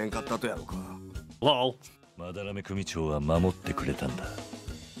えてくれんかったとやろか。Lol. まだらめ組長は守ってくれたんだ。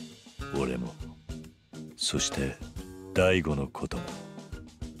俺も、そして大悟のことも。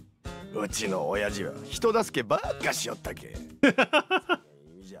うちの親父は人助けばっかしよったけ。意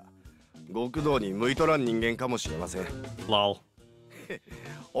味じゃ極道に向いとらん人間かもしれません。Lol.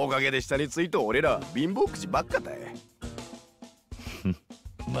 おかげで下についと俺ら貧乏口ばっかだい。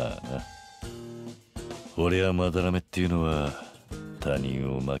まあな。俺はまだらめっていうのは他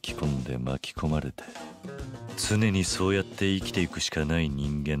人を巻き込んで巻き込まれて常にそうやって生きていくしかない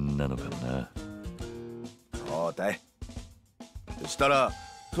人間なのかもな。そうだい。そしたら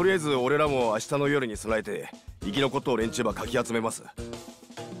とりあえず俺らも明日の夜に備えて生き残っと連中ばかき集めます。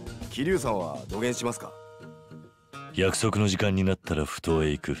桐生さんはどげんしますか。約束の時間になったら埠頭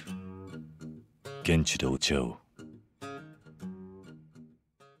へ行く。現地でお茶を。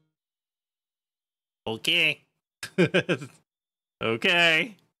Okay.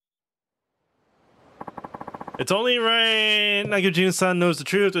 Okay. It's only right Nakajun-san knows the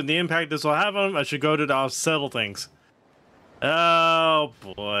truth and the impact this will have on him. I should go to settle things. Oh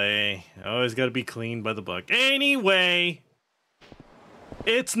boy. Always gotta be clean by the book. Anyway.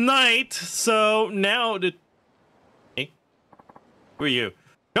 It's night, so now Hey? Who are you?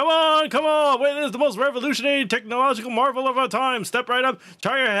 Come on, come on! Witness the most revolutionary technological marvel of our time. Step right up,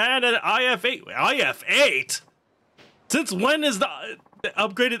 try your hand at IF8. IF8? Since when is the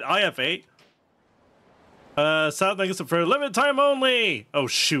upgraded IF8? Sounds like it's for a limited time only. Oh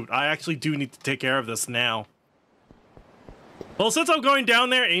shoot, I actually do need to take care of this now. Well, since I'm going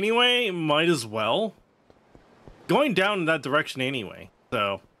down there anyway, might as well. Going down in that direction anyway,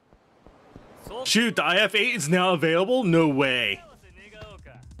 so. Shoot, the IF8 is now available? No way.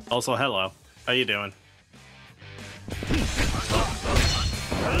 Also, hello. How you doing?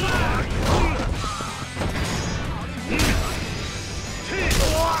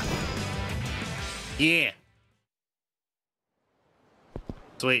 Yeah.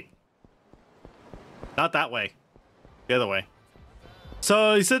 Sweet. Not that way. The other way.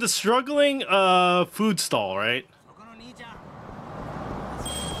 So, you said a struggling food stall, right?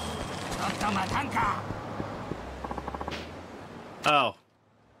 Oh.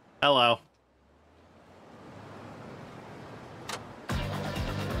 Hello.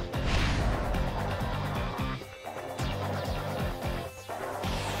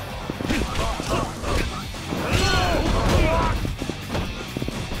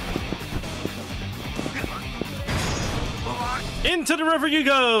 Into the river you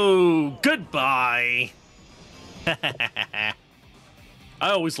go! Goodbye! I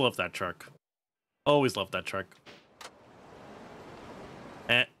always loved that truck. Always loved that truck.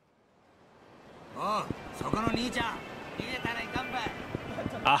 Eh.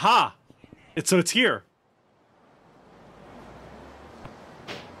 Aha! So it's here.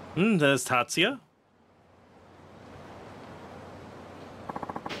 There's Tatsuya.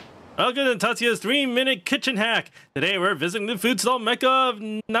 Welcome to Tatsuya's 3-minute kitchen hack. Today we're visiting the food stall mecca of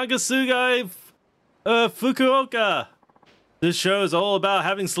Nagasugai, Fukuoka. This show is all about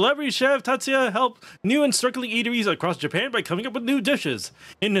having celebrity chef Tatsuya help new and struggling eateries across Japan by coming up with new dishes.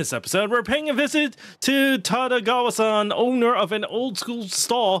 In this episode, we're paying a visit to Tadagawa-san, owner of an old-school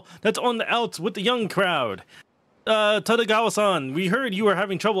stall that's on the outs with the young crowd. Tadagawa-san, we heard you were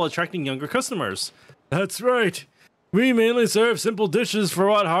having trouble attracting younger customers. That's right. We mainly serve simple dishes for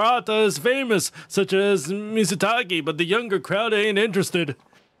what Harata is famous, such as Mizutaki, but the younger crowd ain't interested.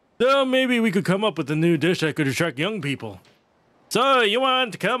 So maybe we could come up with a new dish that could attract young people. So, you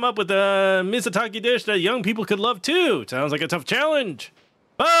want to come up with a Mizutaki dish that young people could love too? Sounds like a tough challenge.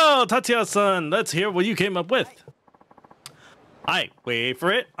 Well, Tatsuya-san, let's hear what you came up with. Alright, wait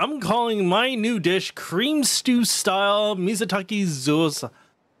for it. I'm calling my new dish cream stew style Mizutaki Zosai.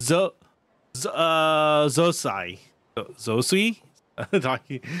 Zosui?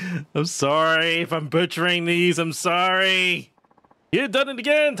 I'm sorry if I'm butchering these. I'm sorry. You've done it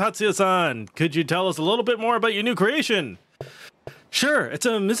again, Tatsuya-san. Could you tell us a little bit more about your new creation? Sure, it's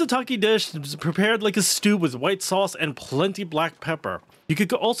a Mizutaki dish prepared like a stew with white sauce and plenty black pepper. You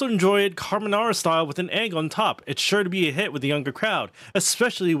could also enjoy it carbonara style with an egg on top. It's sure to be a hit with the younger crowd,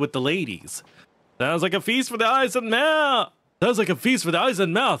 especially with the ladies. Sounds like a feast for the eyes and mouth. Sounds like a feast for the eyes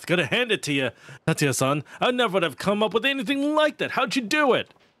and mouth. Gotta hand it to you, Tatsuya-san. I never would have come up with anything like that. How'd you do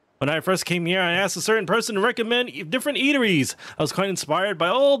it? When I first came here, I asked a certain person to recommend different eateries. I was quite inspired by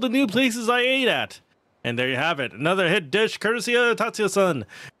all the new places I ate at. And there you have it, another hit dish courtesy of Tatsuya-san.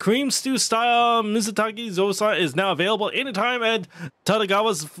 Cream stew style Mizutaki Zosa is now available anytime at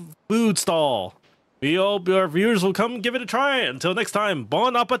Tadagawa's food stall. We hope our viewers will come give it a try. Until next time,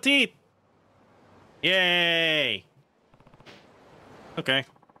 bon appetit! Yay! Okay.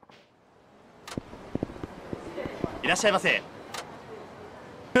 いらっしゃいませ。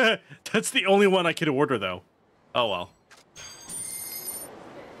 That's the only one I could order, though. Oh well.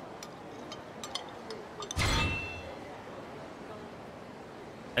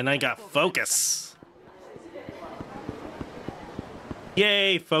 And I got focus.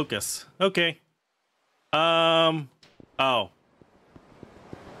 Yay, focus. Okay. Oh. I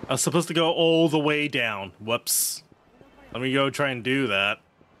was supposed to go all the way down. Whoops. Let me go try and do that.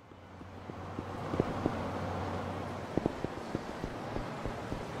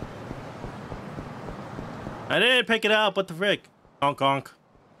 I didn't pick it up. What the frick? Honk honk.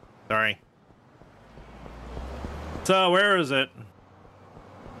 Sorry. So, where is it?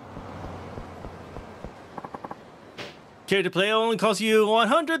 Care to play only costs you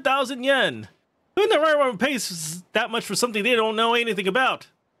 100,000 yen. Who in the right one pays that much for something they don't know anything about?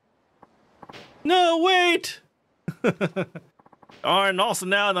 No, wait! And also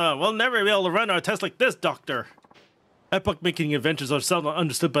now, we'll never be able to run our tests like this, Doctor. Epoch-making adventures are seldom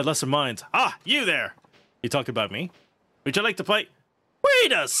understood by lesser minds. Ah, you there! You talk about me? Would you like to play?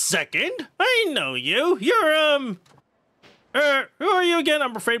 Wait a second! I know you! You're, who are you again?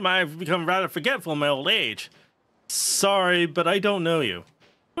 I'm afraid I've become rather forgetful in my old age. Sorry, but I don't know you.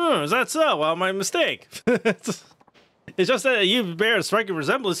 Is that so? Well, my mistake. It's just that you bear a striking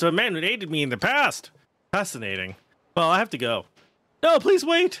resemblance to a man who aided me in the past. Fascinating. Well, I have to go. No, please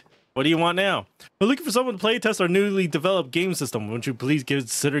wait. What do you want now? We're looking for someone to play test our newly developed game system. Won't you please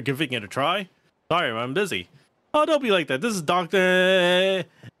consider giving it a try? Sorry, I'm busy. Oh, don't be like that. This is Dr.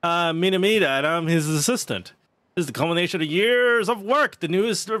 Minamida, and I'm his assistant. This is the culmination of years of work. The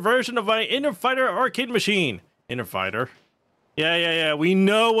newest version of my Inner Fighter arcade machine. Inner Fighter. Yeah. We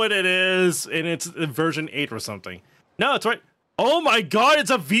know what it is, and it's version 8 or something. No, it's right. Oh my god, it's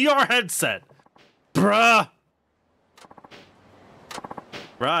a VR headset. Bruh.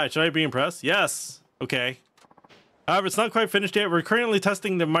 Right, should I be impressed? Yes. Okay. However, it's not quite finished yet. We're currently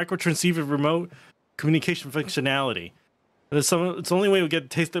testing the micro-transceiver remote communication functionality. It's the only way we get a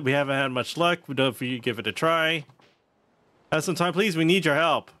taste that we haven't had much luck. We'd love for you to give it a try. Have some time, please. We need your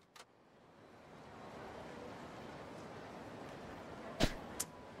help.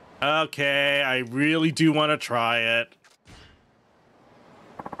 Okay, I really do want to try it.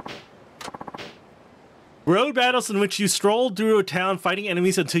 Road battles in which you stroll through a town fighting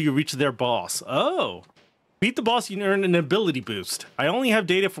enemies until you reach their boss. Oh. Beat the boss, you earn an ability boost. I only have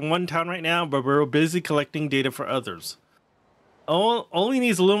data from one town right now, but we're busy collecting data for others. Only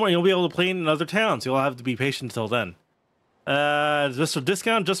needs a little more, you'll be able to play in other towns. You'll have to be patient until then. Just a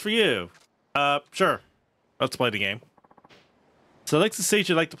discount just for you. Sure. Let's play the game. Select the stage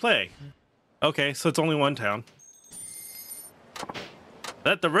you'd like to play. Okay, so it's only one town.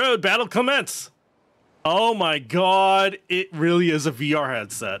 Let the road battle commence! Oh my god, it really is a VR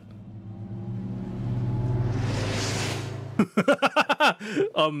headset.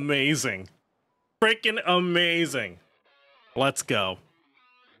 Amazing. Freaking amazing. Let's go.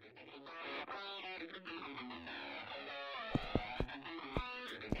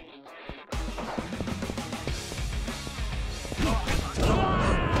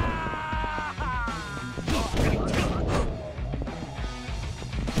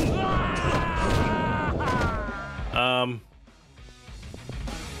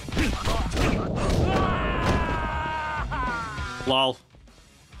 Lol.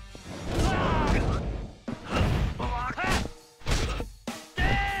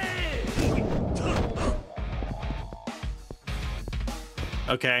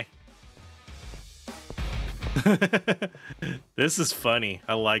 Okay. This is funny.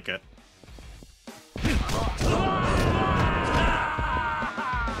 I like it.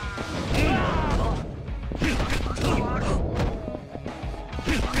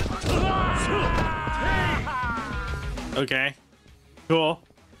 Okay. Cool.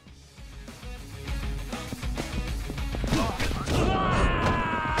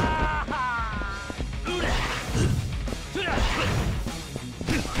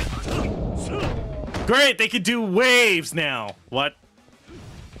 Great, they could do waves now. What?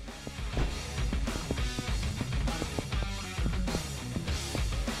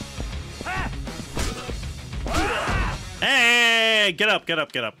 Hey, get up, get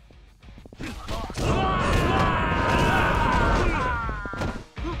up, get up.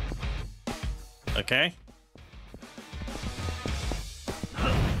 Okay.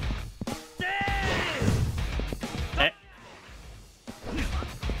 Eh.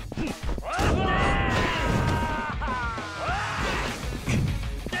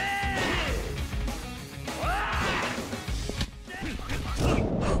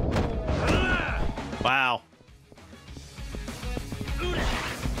 Wow.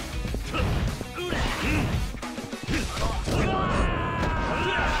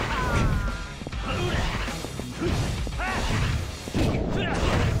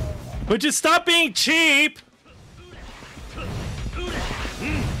 Would you stop being cheap?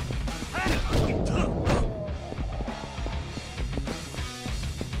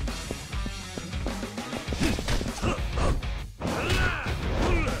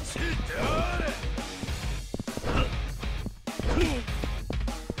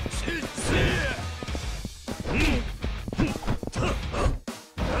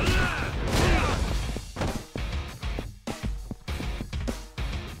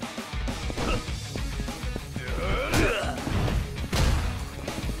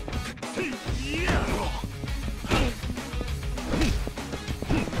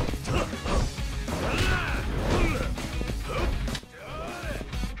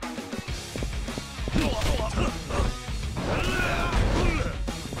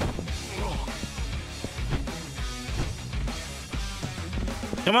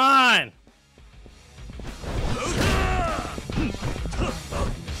 Come on!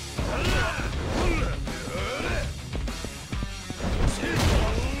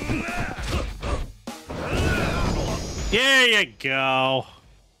 There you go.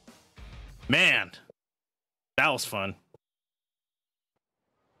 Man, that was fun.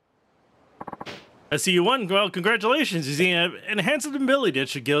 I see you won. Well, congratulations. You see, enhanced ability that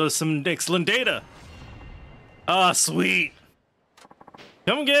should give us some excellent data. Ah, sweet.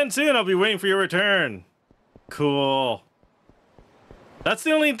 Come again soon. I'll be waiting for your return. Cool. That's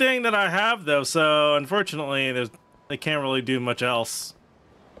the only thing that I have, though. So, unfortunately, they can't really do much else.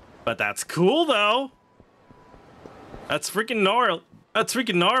 But that's cool, though. That's freaking gnarly. That's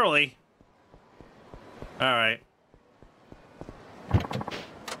freaking gnarly. All right.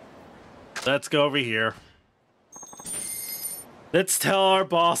 Let's go over here. Let's tell our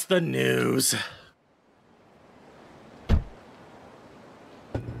boss the news.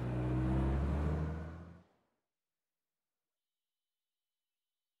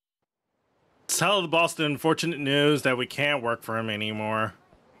 Let's tell the boss the unfortunate news that we can't work for him anymore.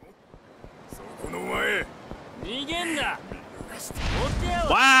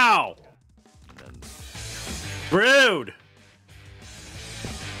 Wow! Rude!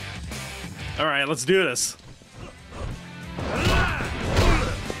 Alright, let's do this.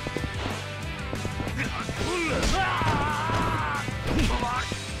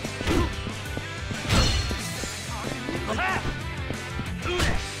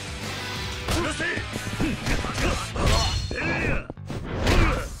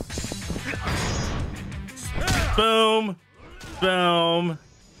 Boom! Boom!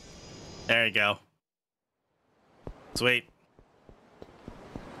 There you go. Sweet.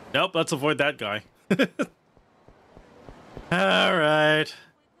 Nope, let's avoid that guy. Alright.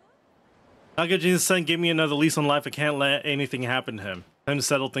 Nagaji's son gave me another lease on life. I can't let anything happen to him. Time to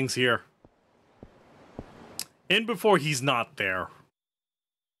settle things here. In before he's not there.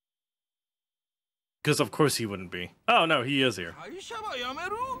 Because of course he wouldn't be. Oh no, he is here.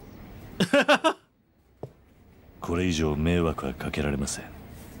 これ以上迷惑はかけられません。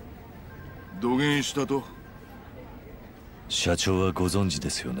土下したと。社長はご存知で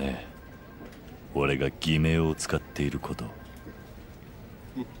すよね。俺が偽名を使っていること。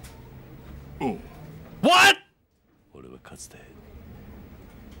What? 俺はかつて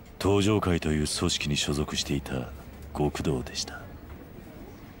東上会という組織に所属していた極道でした。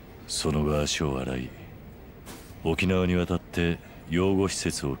その後足を洗い、沖縄に渡って養護施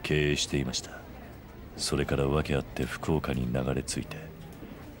設を経営していました。それから訳あって福岡に流れ着いて、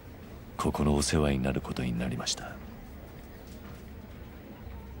ここのお世話になることになりました。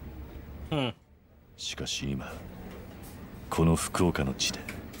しかし今この福岡の地で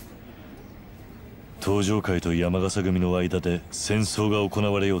東上会と山笠組の間で戦争が行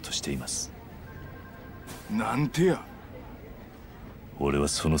われようとしています。なんてや。俺は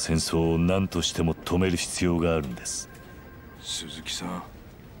その戦争を何としても止める必要があるんです。鈴木さん、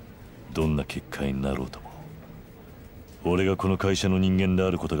どんな結果になろうとも、俺がこの会社の人間で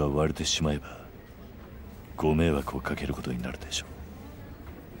あることが割れてしまえばご迷惑をかけることになるでしょ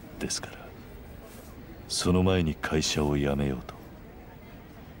う。ですからその前に会社を辞めようと。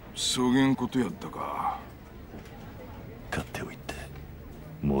そげんことやったか。勝手を言って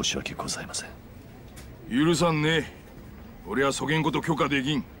申し訳ございません。許さんね。俺はそげんこと許可で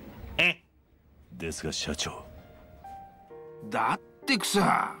きん。ですが社長。だってく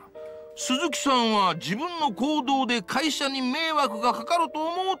さ、鈴木さんは自分の行動で会社に迷惑がかかると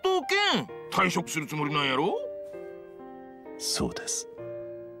思うとけん退職するつもりなんやろ。そうです。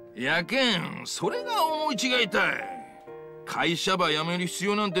やけんそれが思い違いたい。会社ば辞める必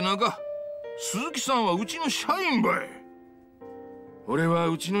要なんてなんか。鈴木さんはうちの社員ばい。俺は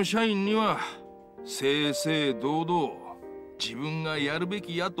うちの社員には正々堂々自分がやるべ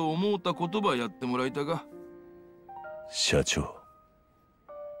きやと思った言葉やってもらいたが。社長、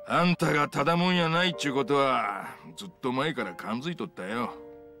あんたがただもんやないっちゅうことはずっと前から感づいとったよ。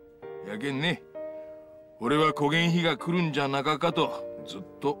やけんね、俺は焦げん日が来るんじゃなかかとずっ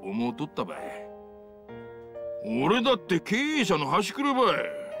と思うとったばい。俺だって経営者の端くればい。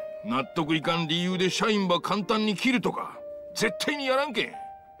納得いかん理由で社員ば簡単に切るとか絶対にやらんけん。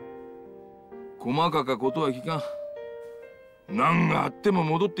細かかことは聞かん。何があっても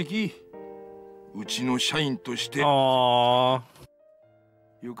戻ってき。うちの社員としてあ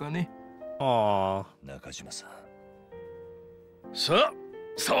よかね。あ。中島さん。さあ、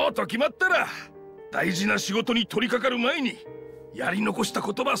そうと決まったら大事な仕事に取り掛かる前にやり残した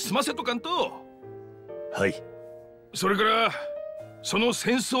言葉済ませとかんと。はい。それからその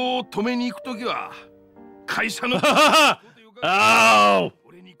戦争を止めに行くときは会社のOh!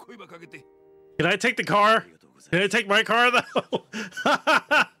 俺に声ばかけて。 Can I take the car? Can I take my car though?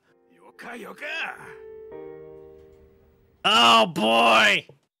 よかよか。 Oh boy!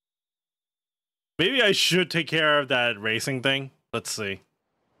 Maybe I should take care of that racing thing. Let's see.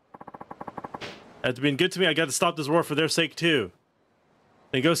 That's been good to me. I got to stop this war for their sake too.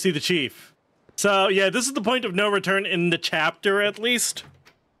 Then go see the chief. So yeah, this is the point of no return in the chapter at least.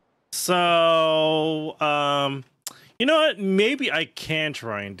 So you know what? Maybe I can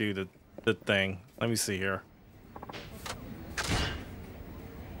try and do the thing. Let me see here.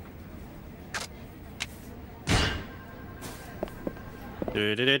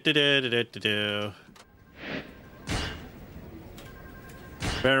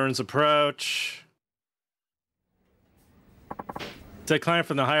 Veterans approach. Take client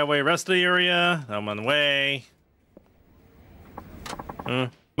from the highway rest of the area. I'm on the way.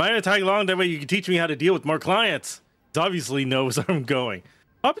 Might tag along, that way you can teach me how to deal with more clients. He obviously knows where I'm going.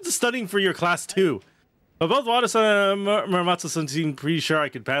 Hop into studying for your class too. But both Wada-san and Muramatsu-san seemed pretty sure I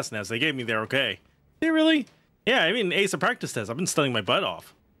could pass NAS. They gave me their okay. They really? Yeah, I mean, ace a practice test. I've been studying my butt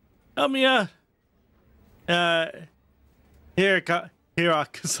off. Help me out.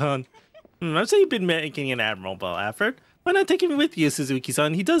 Hiraka-san. I've seen you've been making an admirable effort. Why not take him with you,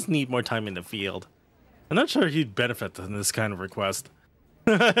 Suzuki-san? He does need more time in the field. I'm not sure he'd benefit from this kind of request.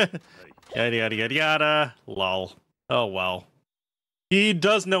 Yada yada yada yada. Lol. Oh well. He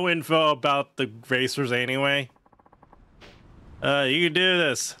does know info about the racers anyway. You can do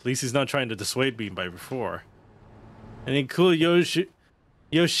this. At least he's not trying to dissuade me by before. And then cool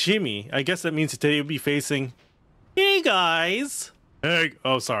Yoshimi. I guess that means today you'll be facing. Hey guys. Hey.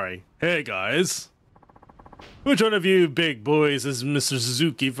 Oh sorry. Hey guys. Which one of you big boys is Mr.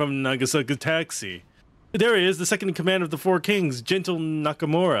 Suzuki from Nagasaki Taxi? There he is, the second in command of the Four Kings, Gentle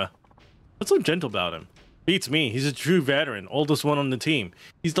Nakamura. What's so gentle about him? Beats me. He's a true veteran, oldest one on the team.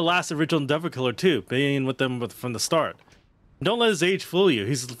 He's the last original Devil Killer too, being with them from the start. Don't let his age fool you.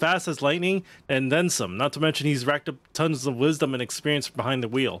 He's fast as lightning and then some. Not to mention he's racked up tons of wisdom and experience behind the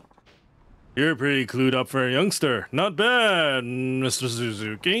wheel. You're pretty clued up for a youngster. Not bad, Mr.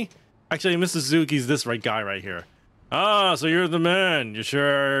 Suzuki. Actually, Mr. Suzuki's this right guy right here. Ah, so you're the man. You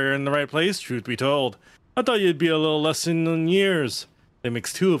sure are in the right place, truth be told. I thought you'd be a little less in years. That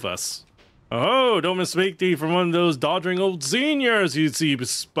makes two of us. Oh, don't mistake thee for one of those doddering old seniors you see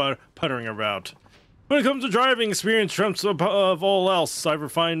puttering about. When it comes to driving, experience trumps of all else. I've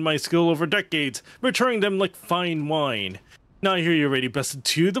refined my skill over decades, maturing them like fine wine. Now I hear you're already bested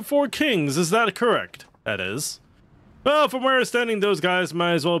to the Four Kings, is that correct? That is. Well, from where I'm standing, those guys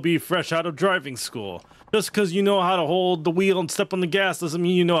might as well be fresh out of driving school. Just because you know how to hold the wheel and step on the gas doesn't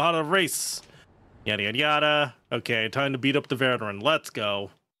mean you know how to race. Yada yada yada. Okay, time to beat up the veteran. Let's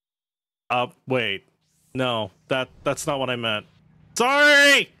go. Wait. No, that's not what I meant.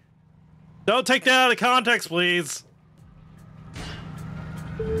 Sorry! Don't take that out of context, please.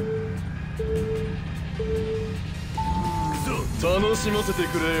 楽しませて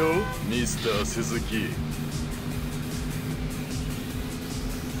くれよ、ミスター鈴木。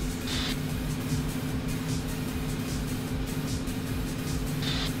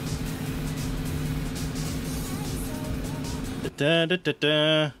Da da da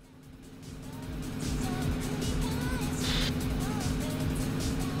da.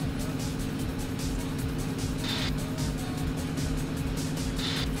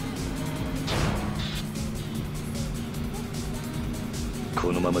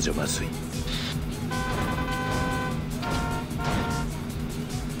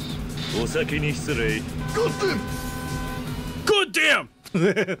 Good damn!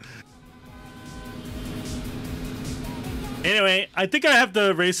 Anyway, I think I have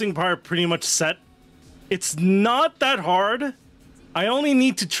the racing part pretty much set. It's not that hard. I only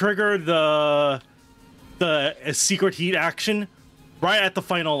need to trigger the secret heat action right at the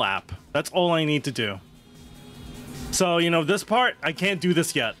final lap. That's all I need to do. So, you know, this part, I can't do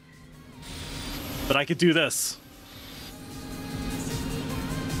this yet. But I could do this.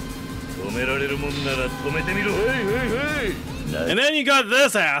 And then you got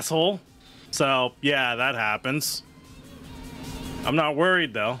this asshole. So, yeah, that happens. I'm not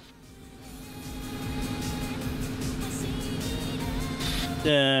worried, though.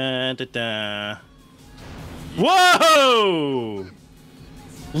 Da, da, da. Whoa!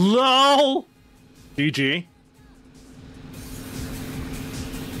 LOL! GG.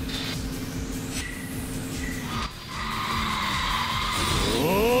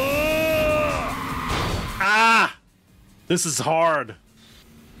 Ah! This is hard.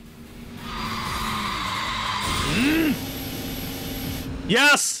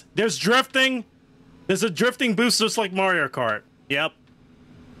 Yes! There's drifting. There's a drifting boost just like Mario Kart. Yep.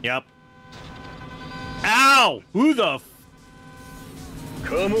 Yep. Ow! Who the f—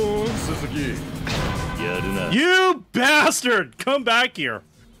 Come on, Suzuki. You bastard! Come back here.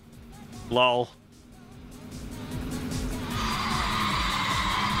 Lol.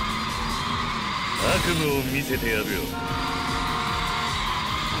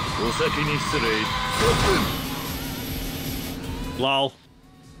 Lol.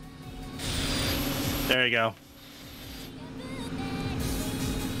 There you go.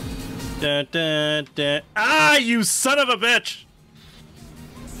 Da, da, da. Ah, you son of a bitch!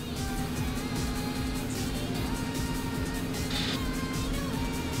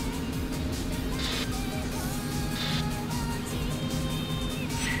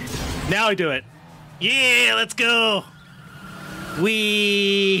 Now I do it. Yeah, let's go.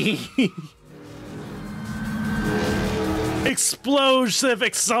 Wee. Explosive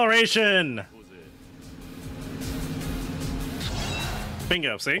acceleration.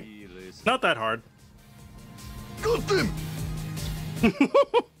 Bingo, see? Not that hard. Got them.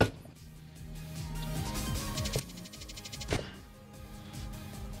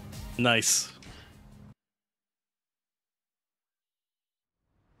 Nice.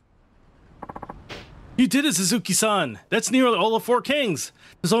 You did it, Suzuki-san. That's nearly all of Four Kings.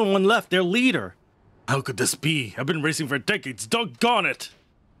 There's only one left, their leader. How could this be? I've been racing for decades. Doggone it.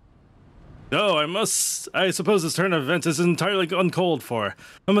 No, I suppose this turn of events is entirely uncalled for.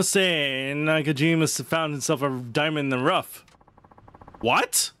 I must say, Nakajima found himself a diamond in the rough.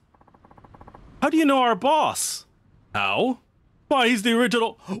 What? How do you know our boss? How? Why, he's the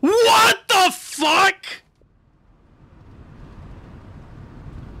original— What the fuck?!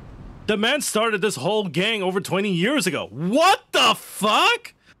 The man started this whole gang over 20 years ago. What the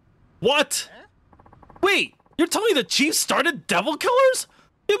fuck? What? Wait, you're telling me the chief started Devil Killers?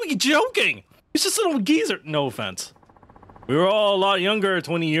 You'd be joking. He's just an old geezer. No offense. We were all a lot younger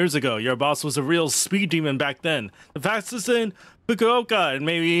 20 years ago. Your boss was a real speed demon back then. The fastest in Fukuoka and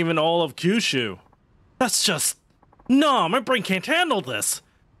maybe even all of Kyushu. That's just— No, my brain can't handle this.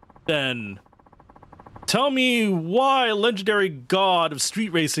 Then tell me why a legendary god of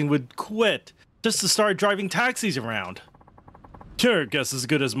street racing would quit just to start driving taxis around. Your guess is as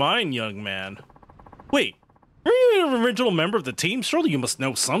good as mine, young man. Wait, are you an original member of the team? Surely you must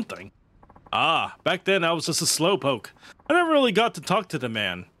know something. Ah, back then I was just a slowpoke. I never really got to talk to the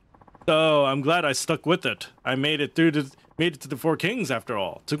man. So I'm glad I stuck with it. I made it to the Four Kings after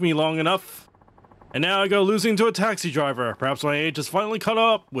all. Took me long enough. And now I go losing to a taxi driver. Perhaps my age has finally caught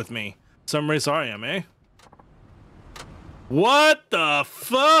up with me. Some race I am, eh? What the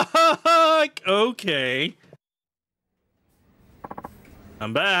fuck? Okay.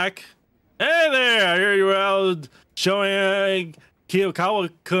 I'm back. Hey there! I hear you were out showing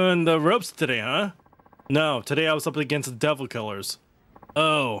Kiyokawa-kun the ropes today, huh? No, today I was up against the Devil Killers.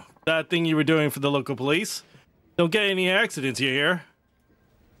 Oh, that thing you were doing for the local police? Don't get any accidents, you hear?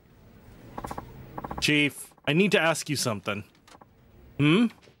 Chief, I need to ask you something.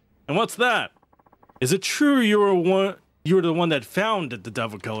 And what's that? Is it true you were the one that founded the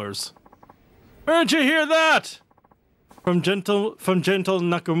Devil Killers? Where'd you hear that? From Gentle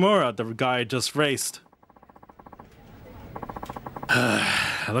Nakamura, the guy I just raced.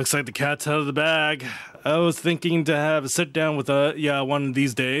 Looks like the cat's out of the bag. I was thinking to have a sit down with one of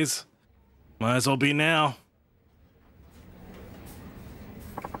these days. Might as well be now.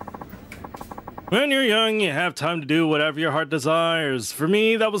 When you're young, you have time to do whatever your heart desires. For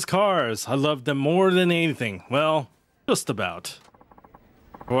me, that was cars. I loved them more than anything. Well, just about.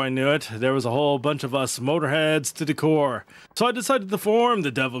 Before I knew it, there was a whole bunch of us motorheads to the core. So I decided to form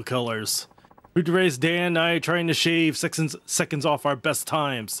the Devil Killers. We'd race day and night trying to shave seconds off our best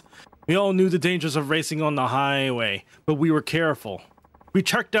times. We all knew the dangers of racing on the highway, but we were careful. We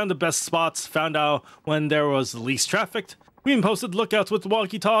tracked down the best spots, found out when there was the least traffic. We even posted lookouts with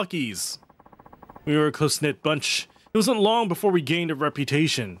walkie-talkies. We were a close-knit bunch. It wasn't long before we gained a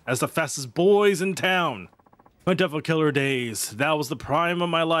reputation as the fastest boys in town. My Devil Killer days, that was the prime of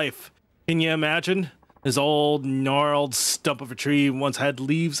my life. Can you imagine? This old, gnarled stump of a tree once had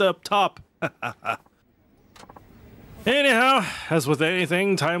leaves up top. Anyhow, as with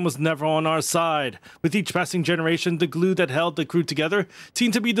anything, time was never on our side. With each passing generation, the glue that held the crew together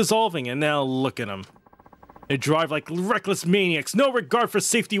seemed to be dissolving, and now look at them. They drive like reckless maniacs, no regard for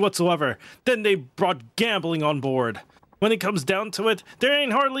safety whatsoever. Then they brought gambling on board. When it comes down to it, there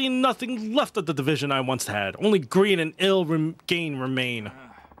ain't hardly nothing left of the division I once had. Only greed and ill gain remain.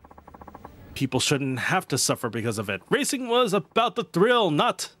 People shouldn't have to suffer because of it. Racing was about the thrill,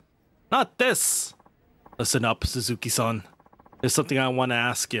 not this. Listen up, Suzuki-san. There's something I want to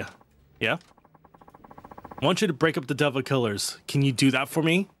ask you. Yeah? I want you to break up the Devil Killers. Can you do that for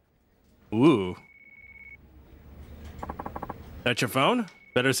me? Ooh. That's your phone?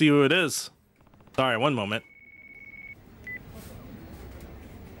 Better see who it is. Sorry, one moment.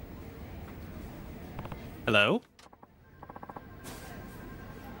 Hello?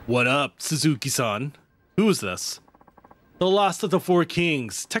 What up, Suzuki-san? Who is this? The last of the Four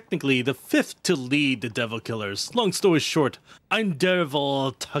Kings, technically the fifth to lead the Devil Killers. Long story short, I'm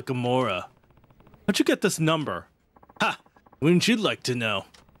Devil Takamura. How'd you get this number? Ha! Wouldn't you like to know?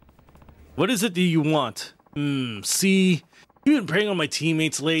 What is it that you want? See, you've been preying on my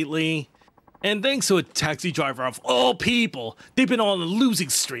teammates lately. And thanks to a taxi driver of all people, they've been on a losing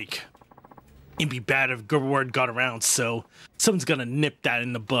streak. It'd be bad if good word got around, so someone's gonna nip that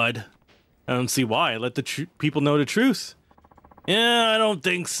in the bud. I don't see why. Let the people know the truth. Yeah, I don't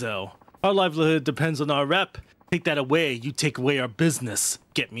think so. Our livelihood depends on our rep. Take that away, you take away our business.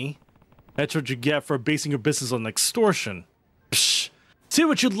 Get me? That's what you get for basing your business on extortion. Psh. Say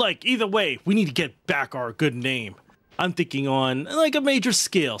what you'd like. Either way, we need to get back our good name. I'm thinking on, like, a major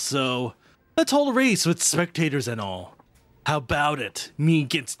scale, so let's hold a race with spectators and all. How about it? Me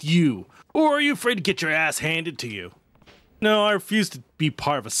against you? Or are you afraid to get your ass handed to you? No, I refuse to be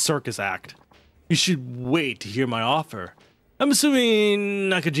part of a circus act. You should wait to hear my offer. I'm assuming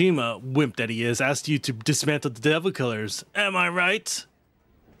Nakajima, wimp that he is, asked you to dismantle the Devil Killers. Am I right?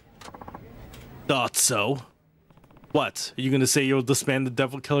 Thought so. What? Are you gonna say you'll disband the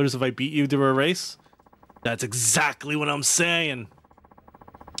Devil Killers if I beat you to a race? That's exactly what I'm saying.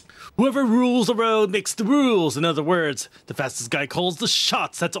 Whoever rules the road makes the rules. In other words, the fastest guy calls the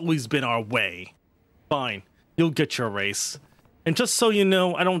shots. That's always been our way. Fine, you'll get your race. And just so you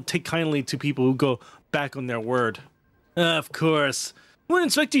know, I don't take kindly to people who go back on their word. Of course, wouldn't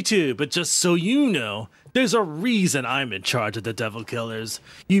expect you to, but just so you know, there's a reason I'm in charge of the Devil Killers.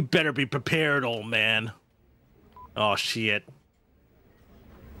 You better be prepared, old man. Oh, shit.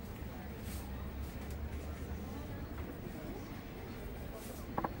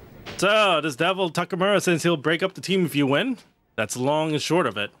 So, this Devil Takamura says he'll break up the team if you win? That's long and short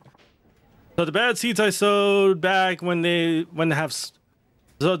of it. So the bad seeds I sowed back when they have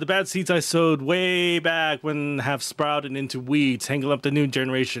So the bad seeds I sowed way back when have sprouted into weeds, hanging up the new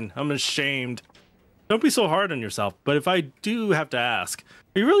generation. I'm ashamed. Don't be so hard on yourself, but if I do have to ask,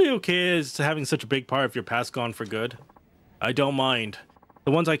 are you really okay as to having such a big part of your past gone for good? I don't mind.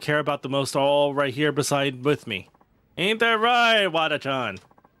 The ones I care about the most are all right here beside with me. Ain't that right, Wada-chan?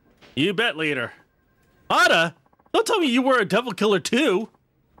 You bet, leader. Wada? Don't tell me you were a devil killer too.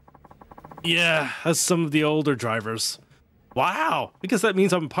 Yeah, as some of the older drivers. Wow, because that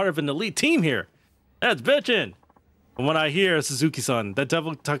means I'm part of an elite team here. That's bitchin'. From what I hear, Suzuki-san, that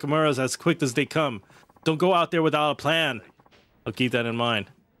devil Takamura's as quick as they come. Don't go out there without a plan. I'll keep that in mind.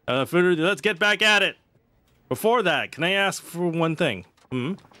 Let's get back at it. Before that, can I ask for one thing?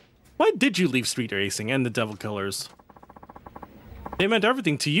 Why did you leave street racing and the devil killers? They meant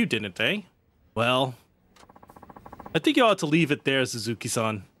everything to you, didn't they? Well, I think you ought to leave it there,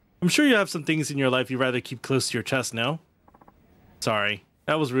 Suzuki-san. I'm sure you have some things in your life you'd rather keep close to your chest, no? Sorry,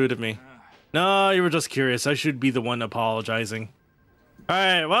 that was rude of me. No, you were just curious. I should be the one apologizing.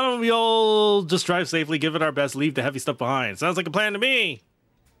 Alright, why don't we all just drive safely, give it our best, leave the heavy stuff behind. Sounds like a plan to me.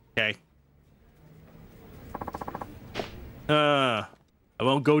 Okay. I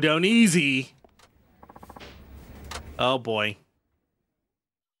won't go down easy. Oh boy.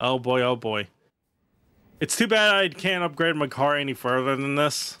 Oh boy, oh boy. It's too bad I can't upgrade my car any further than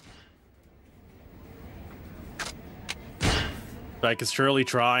this. But I could surely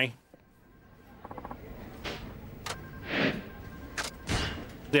try.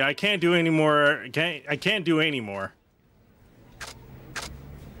 Yeah, I can't do any more. I can't do any more.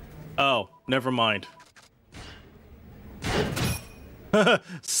 Oh, never mind.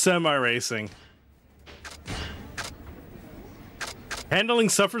 Semi-racing. Handling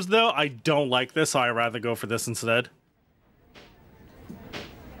suffers though. I don't like this, so I'd rather go for this instead.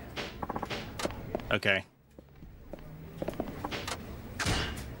 Okay.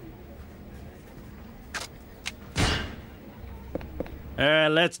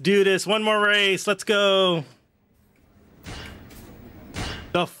 Alright, let's do this. One more race. Let's go.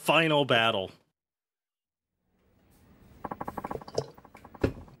 The final battle.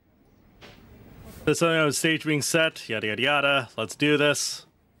 The stage being set. Yada yada yada. Let's do this.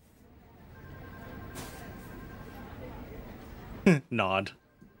 Nod.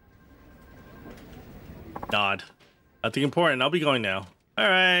 Nod. Nothing important. I'll be going now.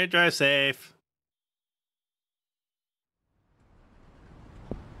 Alright, drive safe.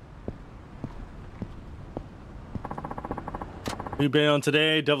 We've been on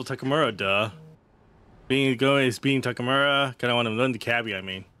today, Devil Takamura, duh. Being Takamura, kinda want to run the cabbie, I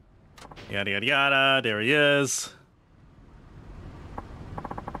mean. Yada yada yada, there he is.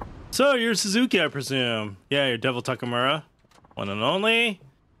 So, you're Suzuki, I presume. Yeah, you're Devil Takamura. One and only.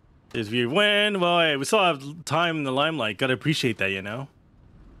 If you win, well, hey, we still have time in the limelight. Gotta appreciate that, you know?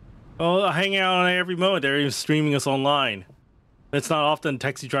 Well, hang out on every moment. They're even streaming us online. It's not often a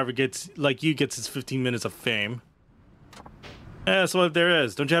taxi driver gets his 15 minutes of fame. Yeah, so if there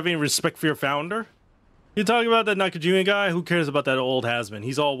is, don't you have any respect for your founder? You talking about that Nakajima guy? Who cares about that old has-been?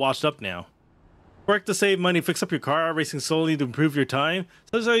 He's all washed up now. Work to save money, fix up your car, racing solely to improve your time.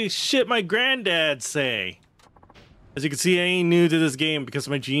 That's like shit my granddad say. As you can see, I ain't new to this game. Because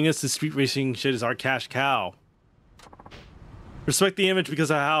of my genius, this street racing shit is our cash cow. Respect the image because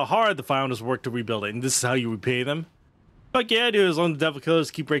of how hard the founders worked to rebuild it, and this is how you repay them? Fuck yeah, dude, as long as the devil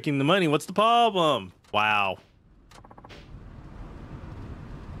killers keep breaking the money, what's the problem? Wow.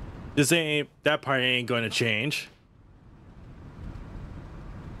 That part ain't going to change.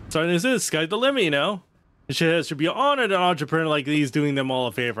 So this is sky's the limit, you know? It should be honored an entrepreneur like these doing them all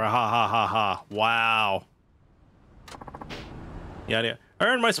a favor. Ha ha ha ha. Wow. Yeah. I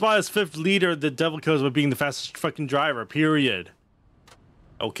earned my spot as 5th leader of the Devil Killers by being the fastest fucking driver, period.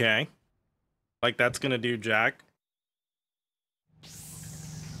 Okay. Like that's gonna do, Jack.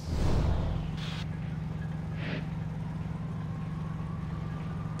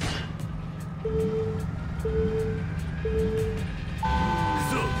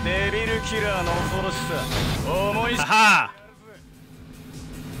 Aha!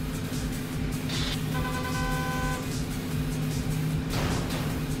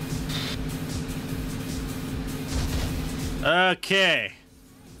 Okay.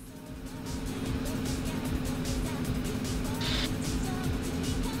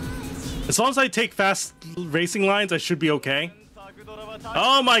 As long as I take fast racing lines, I should be okay.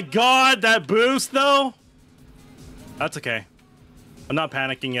 Oh my god, that boost though? That's okay. I'm not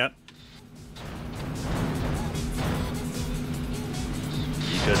panicking yet.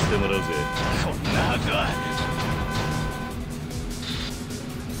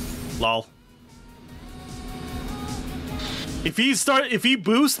 Lol. If he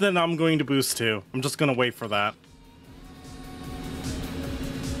boosts, then I'm going to boost too. I'm just gonna wait for that.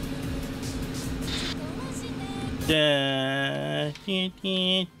 Da, da,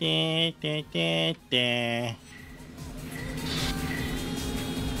 da, da, da, da.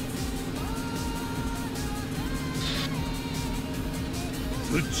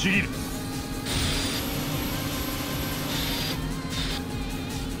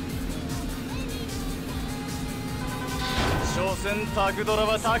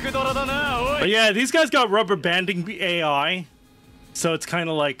 But yeah, these guys got rubber banding AI, so it's kind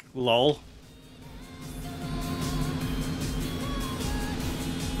of like lol.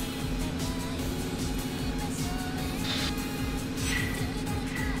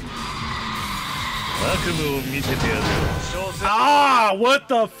 Ah, what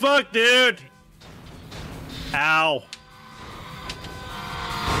the fuck, dude? Ow.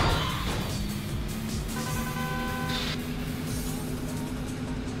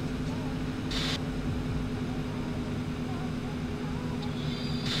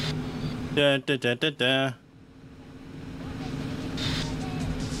 Da, da, da, da, da.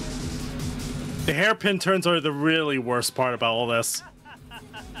 The hairpin turns are the really worst part about all this.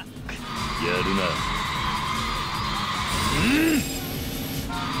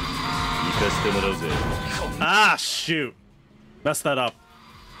 Ah, shoot. Messed that up.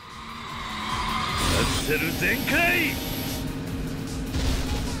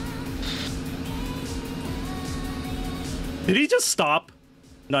 Did he just stop?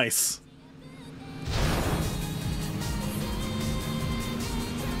 Nice.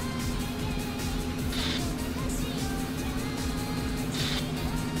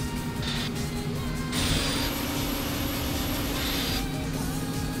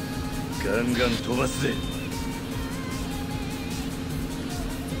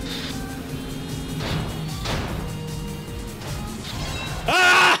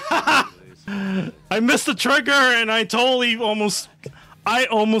 I missed the trigger and I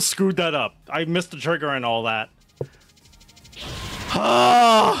almost screwed that up. I missed the trigger and all that.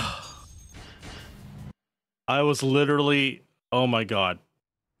 I was literally, oh my god.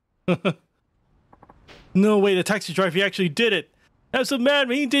 No way, the taxi driver, he actually did it. That's so mad,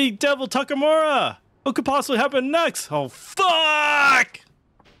 me, Devil Takamura. What could possibly happen next? Oh, fuck!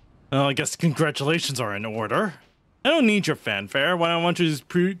 Well, I guess congratulations are in order. I don't need your fanfare. What I want is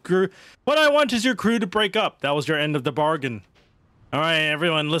your crew to break up. That was your end of the bargain. Alright,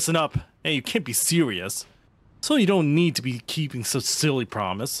 everyone, listen up. Hey, you can't be serious. So you don't need to be keeping such silly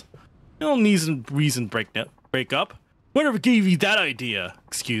promise. You don't need some reason to break up. Whatever gave you that idea?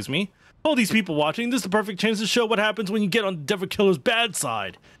 Excuse me. All these people watching, this is the perfect chance to show what happens when you get on the Devil Killer's bad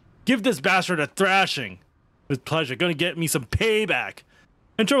side. Give this bastard a thrashing. With pleasure, gonna get me some payback.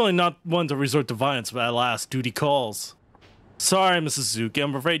 I'm generally not one to resort to violence, but at last, duty calls. Sorry, Mrs. Suzuki,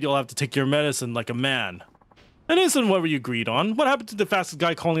 I'm afraid you'll have to take your medicine like a man. That isn't what we agreed on. What happened to the fastest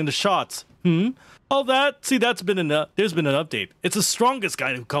guy calling the shots? All that? See, there's been an update. It's the strongest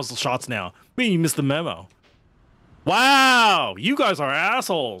guy who calls the shots now. Maybe you missed the memo. Wow, you guys are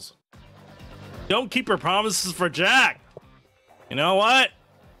assholes. Don't keep your promises for Jack. You know what?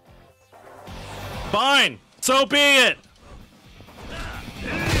 Fine, so be it.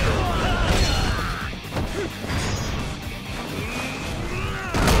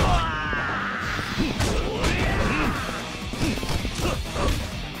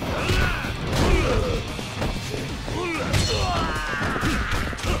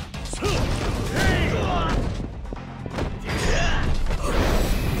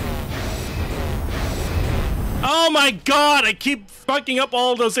 Oh my god, I keep fucking up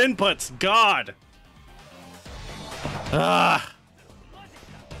all those inputs. God.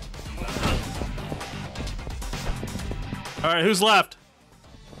 Alright, who's left?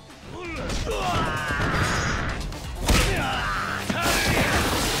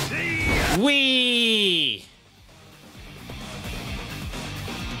 Wee!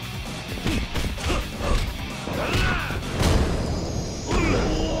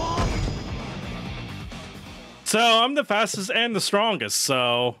 So, I'm the fastest and the strongest,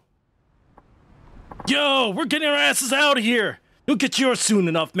 so... Yo, we're getting our asses out of here! You'll get yours soon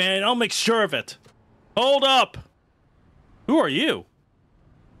enough, man. I'll make sure of it. Hold up! Who are you?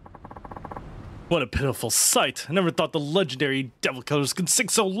 What a pitiful sight. I never thought the legendary Devil Killers could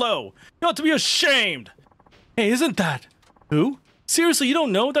sink so low. You ought to be ashamed! Hey, isn't that... Who? Seriously, you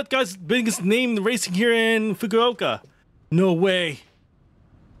don't know? That guy's biggest name in the racing here in Fukuoka. No way.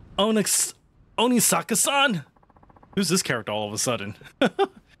 Onisaka-san? Who's this character all of a sudden?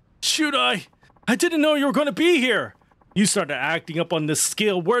 Shoot, I didn't know you were going to be here. You started acting up on this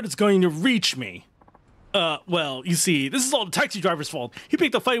scale. Word is going to reach me. Well, you see, this is all the taxi driver's fault. He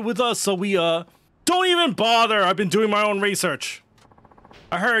picked a fight with us, so we, don't even bother. I've been doing my own research.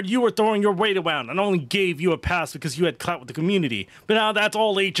 I heard you were throwing your weight around and only gave you a pass because you had clout with the community. But now that's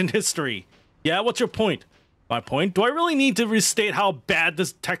all ancient history. Yeah, what's your point? My point? Do I really need to restate how bad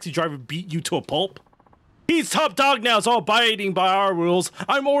this taxi driver beat you to a pulp? He's top dog now, so abiding by our rules.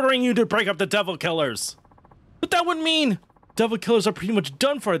 I'm ordering you to break up the Devil Killers. But that would mean Devil Killers are pretty much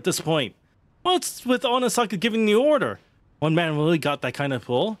done for at this point. What's with Onisaka giving the order? One man really got that kind of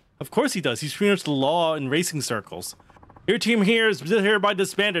pull? Of course he does. He's pretty much the law in racing circles. Your team here is hereby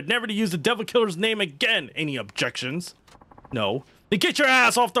disbanded, never to use the Devil Killer's name again. Any objections? No. Then get your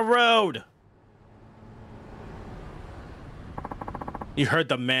ass off the road! You heard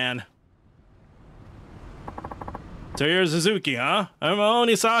the man. So you're Suzuki, huh? I'm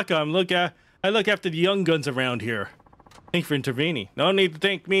Onisaka. I look after the young guns around here. Thanks for intervening. No need to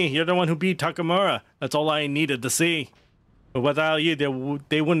thank me. You're the one who beat Takamura. That's all I needed to see. But without you,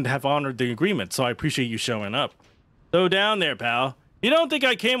 they wouldn't have honored the agreement, so I appreciate you showing up. So down there, pal. You don't think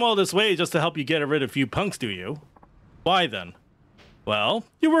I came all this way just to help you get rid of a few punks, do you? Why then? Well,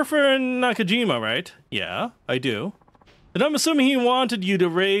 you work for Nakajima, right? Yeah, I do. And I'm assuming he wanted you to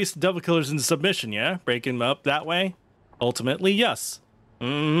race Devil Killers into submission, yeah? Break him up that way? Ultimately, yes.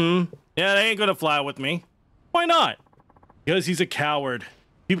 Yeah, they ain't gonna fly with me. Why not? Because he's a coward.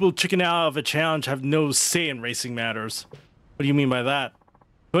 People chicken out of a challenge have no say in racing matters. What do you mean by that?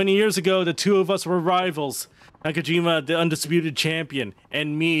 20 years ago, the two of us were rivals. Nakajima, the undisputed champion,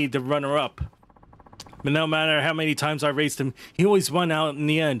 and me, the runner-up. But no matter how many times I raced him, he always won out in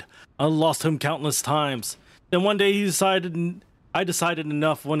the end. I lost him countless times. Then one day I decided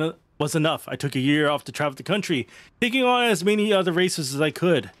enough was enough. I took a year off to travel the country, taking on as many other races as I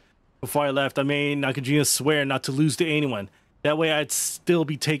could. Before I left, I made Nakajima swear not to lose to anyone. That way I'd still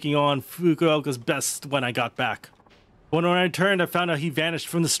be taking on Fukuoka's best when I got back. But when I returned, I found out he vanished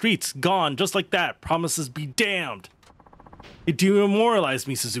from the streets, gone, just like that. Promises be damned. It demoralized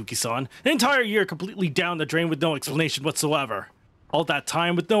me, Suzuki-san. An entire year completely down the drain with no explanation whatsoever. All that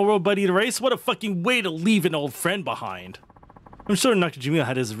time with no real buddy to race? What a fucking way to leave an old friend behind. I'm sure Nakajima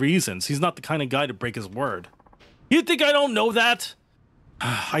had his reasons. He's not the kind of guy to break his word. You think I don't know that?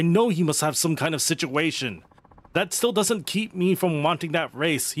 I know he must have some kind of situation. That still doesn't keep me from wanting that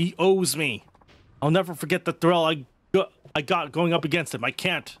race. He owes me. I'll never forget the thrill I got going up against him. I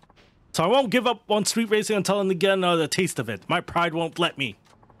can't. So I won't give up on street racing until I get another taste of it. My pride won't let me.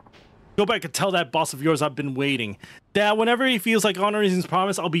 Go back and tell that boss of yours I've been waiting. That whenever he feels like honoring his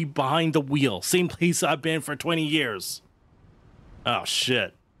promise, I'll be behind the wheel. Same place I've been for 20 years. Oh,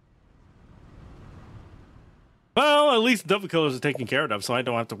 shit. Well, at least Devil Killers are taken care of, so I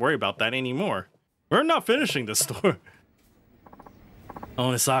don't have to worry about that anymore. We're not finishing this story.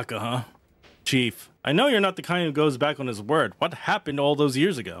 Onisaka, huh? Chief, I know you're not the kind who goes back on his word. What happened all those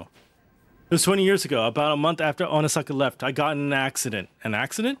years ago? It was 20 years ago, about a month after Onisaka left, I got in an accident. An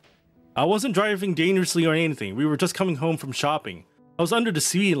accident? I wasn't driving dangerously or anything. We were just coming home from shopping. I was under the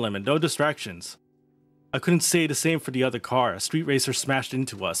speed limit, no distractions. I couldn't say the same for the other car. A street racer smashed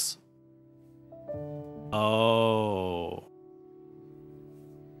into us. Oh.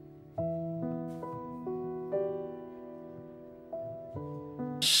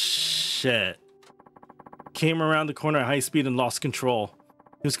 Shit. Came around the corner at high speed and lost control.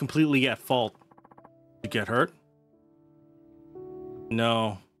 He was completely at fault. Did you get hurt?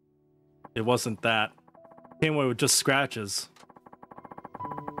 No. It wasn't that. Came away with just scratches.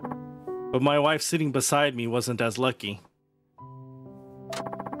 But my wife sitting beside me wasn't as lucky.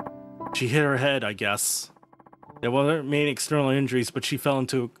 She hit her head, I guess. There weren't many external injuries, but she fell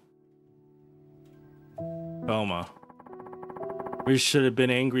into a coma. We should have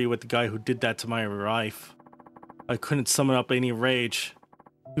been angry with the guy who did that to my wife. I couldn't summon up any rage.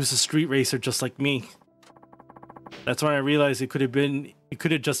 He was a street racer just like me. That's when I realized it could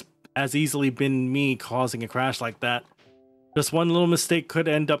have just as easily been me causing a crash like that. Just one little mistake could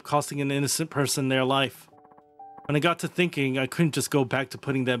end up costing an innocent person their life. When I got to thinking, I couldn't just go back to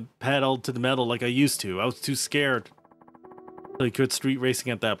putting the pedal to the metal like I used to. I was too scared. So I quit street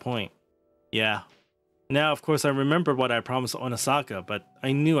racing at that point. Yeah. Now, of course, I remembered what I promised Onisaka, but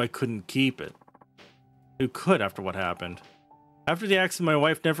I knew I couldn't keep it. Who could after what happened? After the accident, my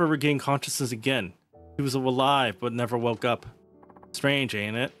wife never regained consciousness again. She was alive, but never woke up. Strange,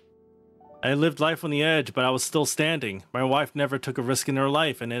 ain't it? I lived life on the edge, but I was still standing. My wife never took a risk in her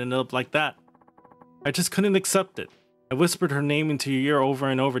life and it ended up like that. I just couldn't accept it. I whispered her name into your ear over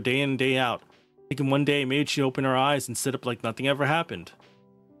and over, day in and day out, thinking one day maybe she'd open her eyes and sit up like nothing ever happened.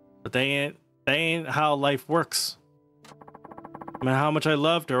 But that ain't how life works. No matter how much I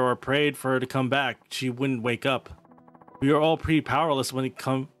loved her or prayed for her to come back, she wouldn't wake up. We were all pretty powerless when it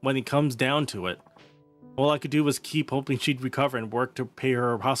comes down to it. All I could do was keep hoping she'd recover and work to pay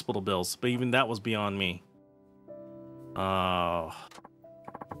her hospital bills, but even that was beyond me. Oh.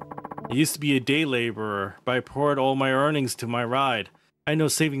 I used to be a day laborer, but I poured all my earnings to my ride. I had no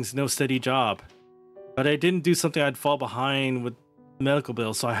savings, no steady job. But I didn't do something I'd fall behind with medical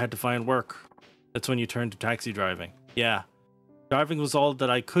bills, so I had to find work. That's when you turned to taxi driving. Yeah. Driving was all that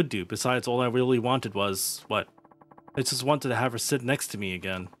I could do. Besides, all I really wanted was, what? I just wanted to have her sit next to me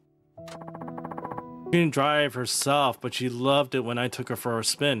again. She didn't drive herself, but she loved it when I took her for a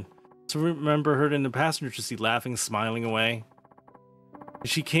spin. So I remember her in the passenger seat laughing, smiling away. When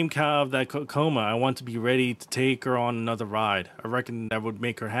she came out of that coma, I wanted to be ready to take her on another ride. I reckoned that would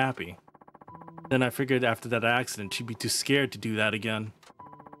make her happy. Then I figured after that accident, she'd be too scared to do that again.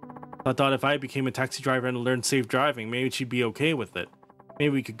 I thought if I became a taxi driver and learned safe driving, maybe she'd be okay with it. Maybe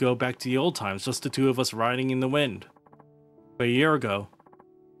we could go back to the old times, just the two of us riding in the wind. But a year ago,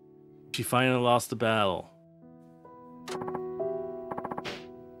 she finally lost the battle.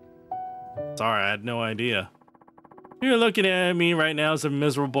 Sorry, I had no idea. You're looking at me right now as a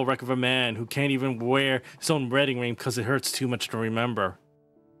miserable wreck of a man who can't even wear his own wedding ring because it hurts too much to remember.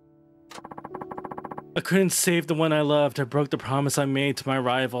 I couldn't save the one I loved. I broke the promise I made to my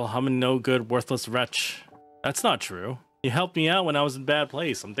rival. I'm a no-good, worthless wretch. That's not true. You helped me out when I was in a bad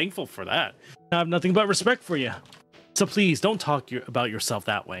place. I'm thankful for that. I have nothing but respect for you. So please, don't talk about yourself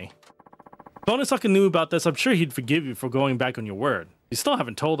that way. If Onisaka knew about this, I'm sure he'd forgive you for going back on your word. You still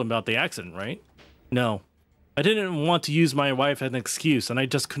haven't told him about the accident, right? No. I didn't want to use my wife as an excuse, and I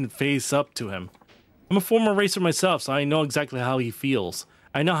just couldn't face up to him. I'm a former racer myself, so I know exactly how he feels.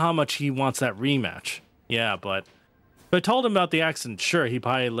 I know how much he wants that rematch. Yeah, but if I told him about the accident, sure, he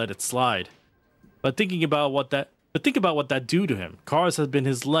probably let it slide. But think about what that do to him. Cars have been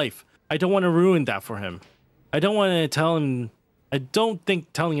his life. I don't want to ruin that for him. I don't want to tell him. I don't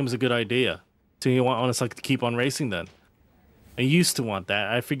think telling him is a good idea. So you want Onisaka to keep on racing then? I used to want that.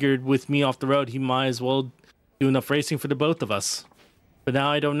 I figured with me off the road, he might as well do enough racing for the both of us. But now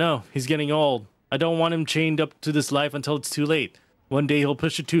I don't know. He's getting old. I don't want him chained up to this life until it's too late. One day he'll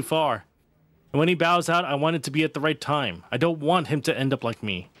push it too far. And when he bows out, I want it to be at the right time. I don't want him to end up like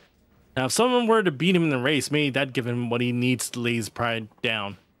me. Now, if someone were to beat him in the race, maybe that'd give him what he needs to lay his pride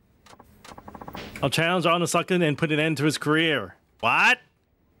down. I'll challenge Onisaka and put an end to his career. What?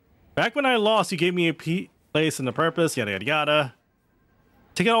 Back when I lost, you gave me a place and a purpose, yada yada yada.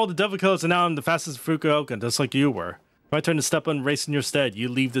 Take out all the devil codes and now I'm the fastest Fukuoka, just like you were. My turn to step on and race in your stead. You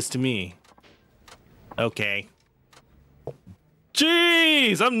leave this to me. Okay.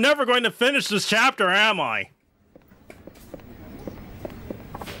 Jeez, I'm never going to finish this chapter, am I?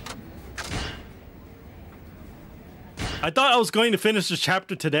 I thought I was going to finish this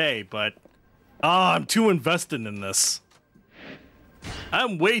chapter today, but I'm too invested in this.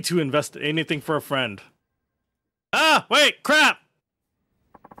 I'm way too invested in anything for a friend. Ah, wait, crap!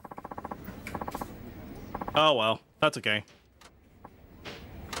 Oh well, that's okay.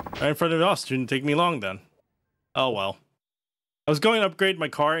 Right in front of us, didn't take me long then. Oh well. I was going to upgrade my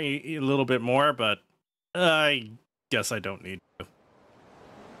car a little bit more, but I guess I don't need to.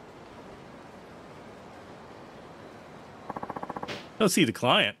 Let's see the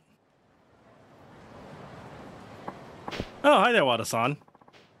client. Oh, hi there, Wada-san.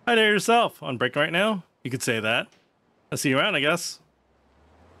 Hi there yourself. On break right now? You could say that. I'll see you around, I guess.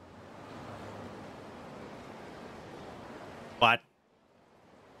 What?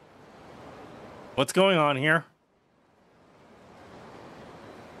 What's going on here?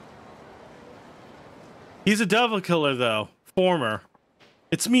 He's a devil killer, though. Former.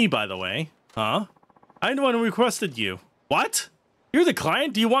 It's me, by the way. Huh? I'm the one who requested you. What? You're the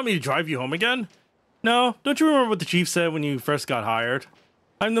client? Do you want me to drive you home again? No, don't you remember what the chief said when you first got hired?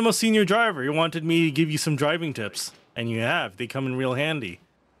 I'm the most senior driver. He wanted me to give you some driving tips. And you have. They come in real handy.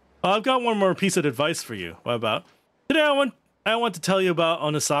 Well, I've got one more piece of advice for you. What about? Today I want to tell you about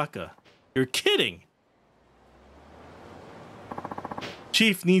Onisaka. You're kidding!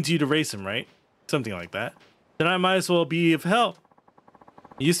 Chief needs you to race him, right? Something like that. Then I might as well be of help.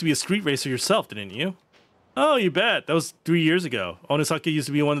 You used to be a street racer yourself, didn't you? Oh, you bet. That was 3 years ago. Onisaka used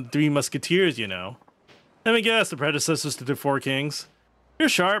to be one of the Three Musketeers, you know. Let me guess, the predecessors to the Four Kings. You're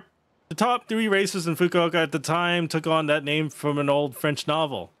sharp. The top 3 racers in Fukuoka at the time took on that name from an old French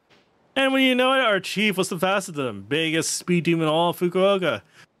novel. And when you know it, our chief was the fastest of them. Biggest speed demon in all of Fukuoka.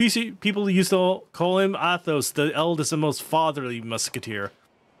 People used to call him Athos, the eldest and most fatherly musketeer.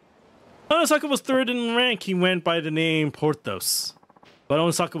 Onisaka was 3rd in rank. He went by the name Porthos. But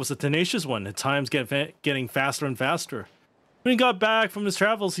Onisaka was a tenacious one, at times getting faster and faster. When he got back from his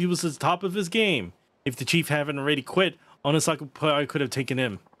travels, he was at the top of his game. If the chief hadn't already quit, Onosaka probably could have taken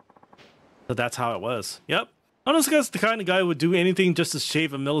him. So that's how it was. Yep. Onosaka's the kind of guy who would do anything just to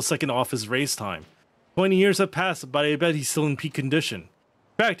shave a millisecond off his race time. 20 years have passed, but I bet he's still in peak condition.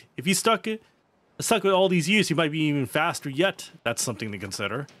 In fact, if he's stuck with all these years, he might be even faster yet. That's something to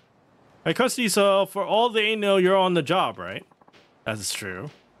consider. I custody, so for all they know, you're on the job, right? That is true.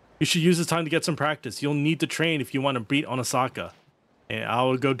 You should use this time to get some practice. You'll need to train if you want to beat Onosaka. And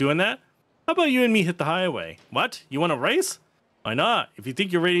I'll go doing that? How about you and me hit the highway? What? You want to race? Why not? If you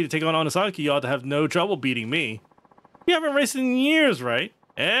think you're ready to take on Onosaka, you ought to have no trouble beating me. You haven't raced in years, right?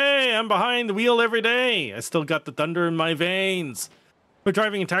 Hey, I'm behind the wheel every day. I still got the thunder in my veins. But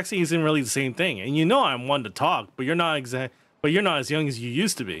driving a taxi isn't really the same thing. And you know I'm one to talk, but you're not as young as you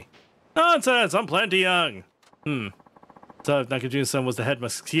used to be. Nonsense, I'm plenty young. So if Nakajima-san was the head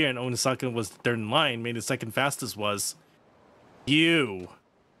musketeer and Onosaka was third in line, maybe the second fastest was you.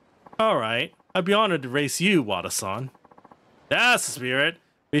 Alright, I'd be honored to race you, Wada-san. That's the spirit.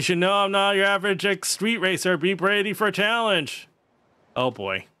 You should know I'm not your average street racer. Be ready for a challenge. Oh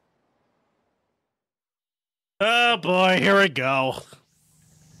boy. Oh boy, here we go.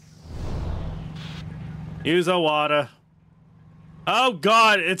 Use a Wada. Oh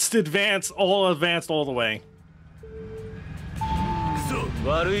god, it's advanced all the way.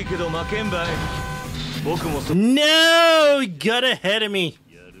 No, he got ahead of me.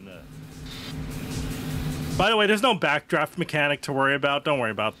 By the way, there's no backdraft mechanic to worry about. Don't worry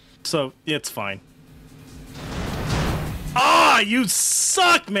about. So it's fine. Ah, you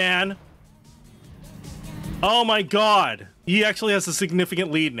suck, man. Oh my god. He actually has a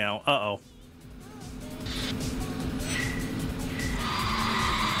significant lead now. Uh-oh.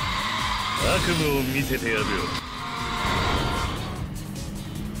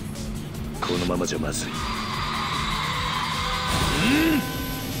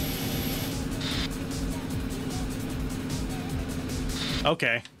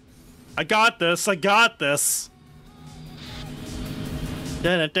 Okay. I got this. I got this.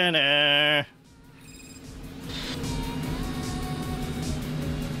 Da-da-da-da.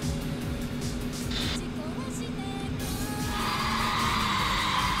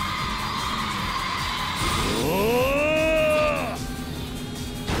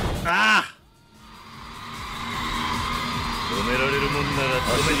 Ah!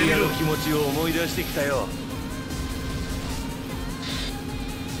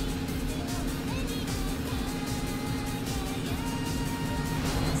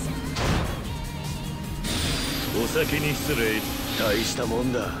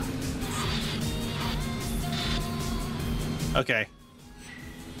 Okay.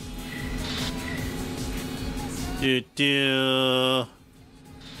 Do.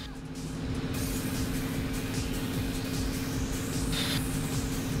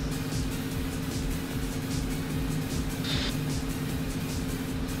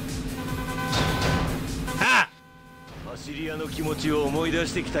 Ha! 走り屋の気持ちを思い出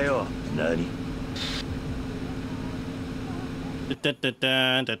してきたよ。何? Da da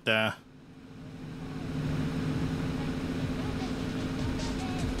da da da.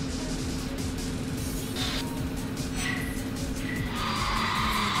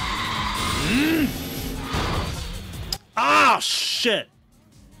 Ah, shit.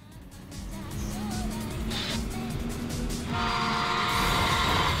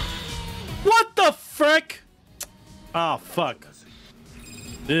 What the frick? Oh, fuck.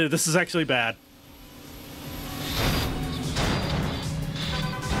 This is actually bad.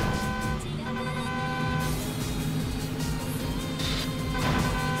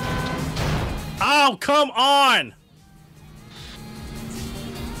 Oh, come on!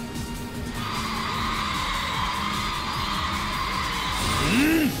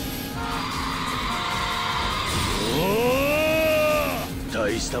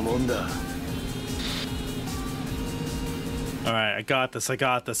 Alright, I got this, I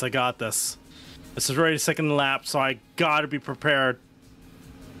got this, I got this. This is already second lap, so I gotta be prepared.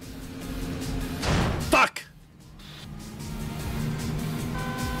 Fuck!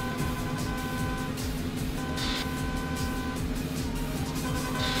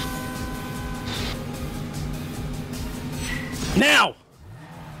 Now!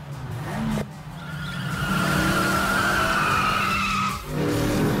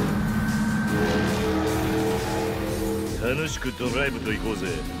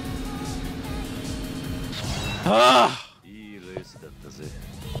 Ah!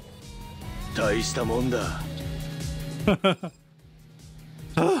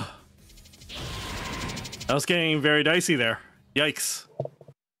 That was getting very dicey there. Yikes.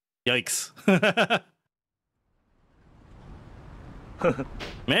 Yikes.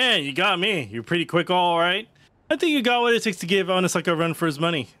 Man, you got me. You're pretty quick, all right. I think you got what it takes to give Onosaka a run for his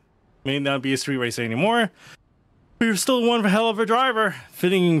money. May not be a street racer anymore, but you're still one hell of a driver.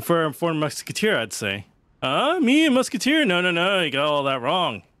 Fitting for a former musketeer, I'd say. Me, a musketeer? No, you got all that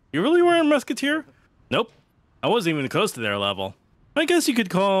wrong. You really weren't a musketeer? Nope. I wasn't even close to their level. I guess you could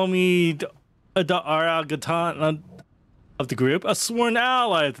call me a Aragatan of the group, a sworn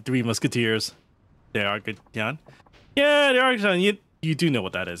ally of the Three Musketeers. The Aragatan? Yeah, the Aragatan. You do know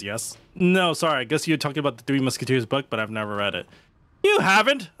what that is, yes? No, sorry. I guess you're talking about the Three Musketeers book, but I've never read it. You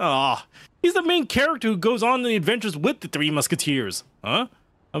haven't? Aw. He's the main character who goes on the adventures with the Three Musketeers. Huh?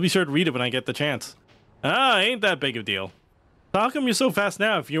 I'll be sure to read it when I get the chance. Ain't that big of a deal. So how come you're so fast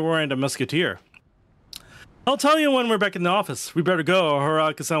now if you weren't a musketeer? I'll tell you when we're back in the office. We better go or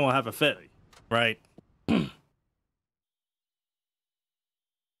Haruka-san will have a fit. Right.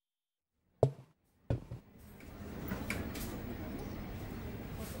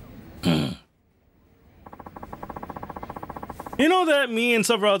 You know that me and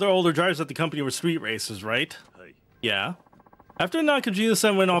several other older drivers at the company were street racers, right? Yeah. After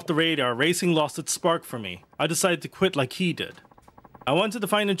Nakajima-san went off the radar, racing lost its spark for me. I decided to quit like he did. I wanted to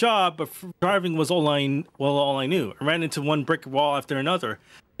find a job, but driving was all I knew. I ran into one brick wall after another,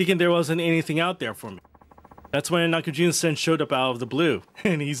 thinking there wasn't anything out there for me. That's when Nakajima-san showed up out of the blue,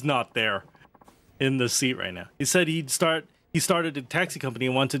 and he's not there in the seat right now. He said he started a taxi company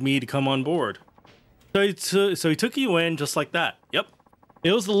and wanted me to come on board. So he took you in just like that. Yep.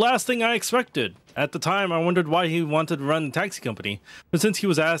 It was the last thing I expected. At the time, I wondered why he wanted to run the taxi company, but since he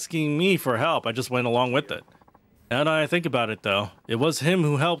was asking me for help, I just went along with it. Now that I think about it, though, it was him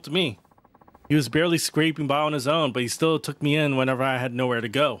who helped me. He was barely scraping by on his own, but he still took me in whenever I had nowhere to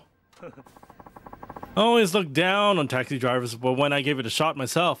go. I always looked down on taxi drivers, but when I gave it a shot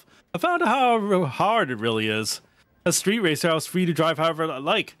myself, I found out how hard it really is. As a street racer, I was free to drive however I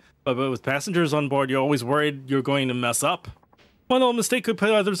like, but with passengers on board, you're always worried you're going to mess up. One little mistake could put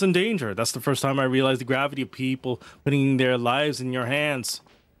others in danger. That's the first time I realized the gravity of people putting their lives in your hands.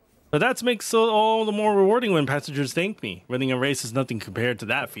 But that makes it all the more rewarding when passengers thank me. Running a race is nothing compared to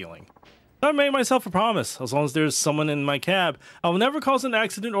that feeling. So I made myself a promise. As long as there's someone in my cab, I will never cause an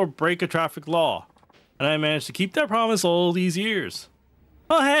accident or break a traffic law. And I managed to keep that promise all these years.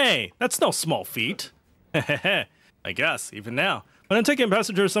 Oh hey, that's no small feat. I guess, even now. When I'm taking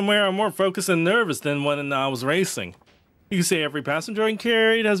passengers somewhere, I'm more focused and nervous than when I was racing. You can say every passenger I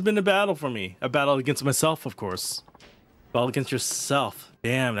carried has been a battle for me. A battle against myself, of course. Battle against yourself.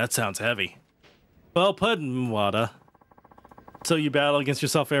 Damn, that sounds heavy. Well put, Mwada. So you battle against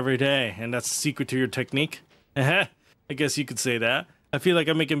yourself every day, and that's the secret to your technique? I guess you could say that. I feel like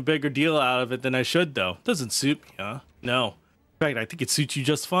I'm making a bigger deal out of it than I should, though. Doesn't suit me, huh? No. In fact, I think it suits you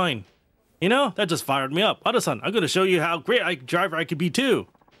just fine. You know, that just fired me up. Oda-san, I'm gonna show you how great a driver I could be, too.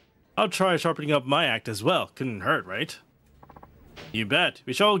 I'll try sharpening up my act as well. Couldn't hurt, right? You bet.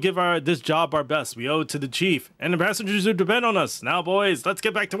 We shall give this job our best. We owe it to the chief and the passengers who depend on us. Now, boys, let's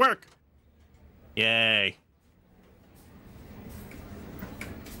get back to work. Yay.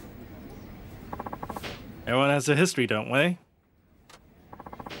 Everyone has a history, don't we?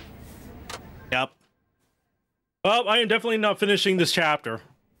 Yep. Well, I am definitely not finishing this chapter.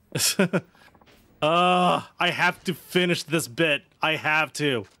 I have to finish this bit. I have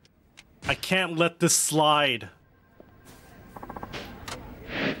to. I can't let this slide.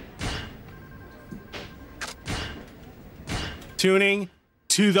 Tuning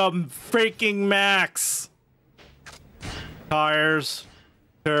to the freaking max. Tires,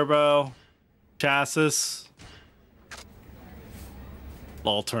 turbo, chassis,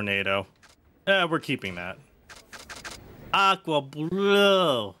 tornado. We're keeping that. Aqua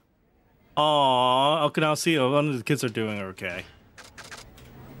blue. Aww, okay, now see, one of the kids are doing okay.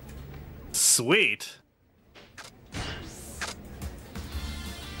 Sweet.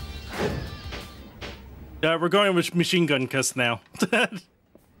 We're going with Machine Gun Kiss now.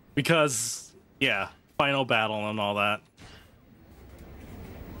 Because, yeah, final battle and all that.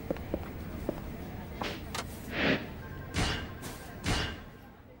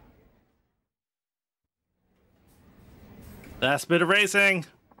 Last bit of racing.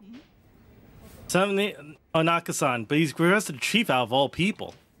 Onaka-san, but he's requested chief out of all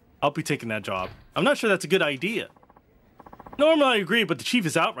people. I'll be taking that job. I'm not sure that's a good idea. Normally I agree, but the chief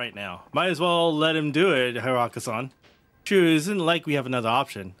is out right now. Might as well let him do it, Haruka-san. Sure, it isn't like we have another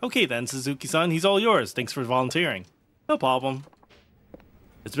option. Okay then, Suzuki-san, he's all yours. Thanks for volunteering. No problem.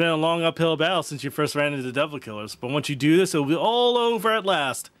 It's been a long uphill battle since you first ran into the Devil Killers, but once you do this, it'll be all over at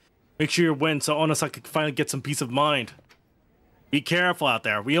last. Make sure you win so Onosaka can finally get some peace of mind. Be careful out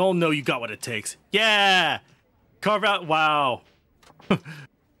there. We all know you got what it takes. Yeah! Carve out. Wow.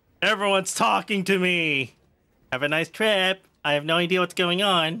 Everyone's talking to me. Have a nice trip. I have no idea what's going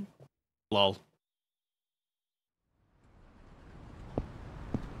on. Lol.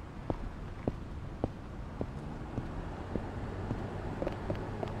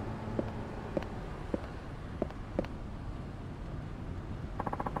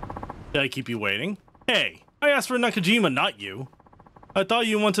 Did I keep you waiting? Hey, I asked for Nakajima, not you. I thought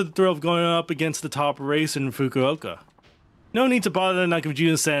you wanted the thrill of going up against the top racer in Fukuoka. No need to bother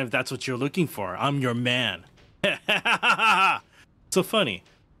Nakajima-san if that's what you're looking for. I'm your man. So funny.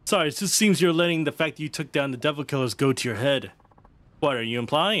 Sorry, it just seems you're letting the fact that you took down the Devil Killers go to your head. What are you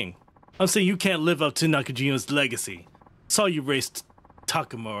implying? I'm saying you can't live up to Nakajima's legacy. Saw you race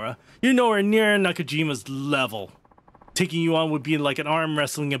Takamura. You're nowhere near Nakajima's level. Taking you on would be like an arm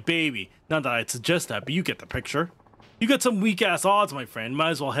wrestling a baby. Not that I'd suggest that, but you get the picture. You got some weak-ass odds, my friend.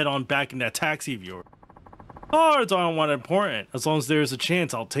 Might as well head on back in that taxi of yours. Odds aren't what important. As long as there's a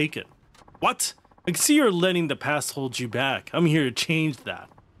chance, I'll take it. What? I can see you're letting the past hold you back. I'm here to change that.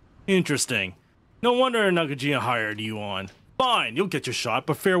 Interesting. No wonder Nakajima hired you on. Fine, you'll get your shot,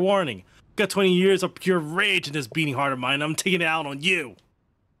 but fair warning. Got 20 years of pure rage in this beating heart of mine. I'm taking it out on you.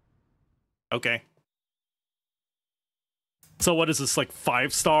 Okay. So what is this, like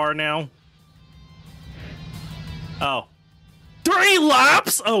 5-star now? Oh. 3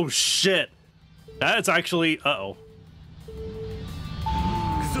 laps? Oh shit. That's actually, uh-oh.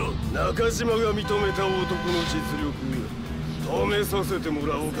 中島が認めた男の実力試させても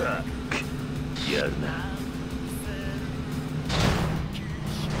らおうか。やるな。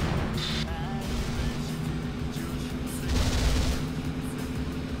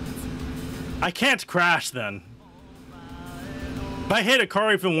I can't crash then. If I hit a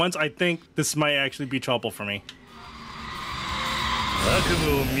car even once, I think this might actually be trouble for me. 悪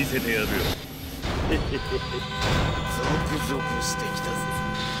夢を見せてやるよ。ゾクゾクしてきたぜ。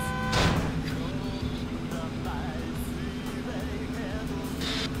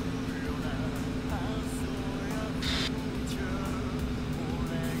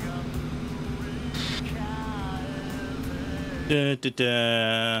Da, da,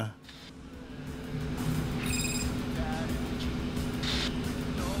 da.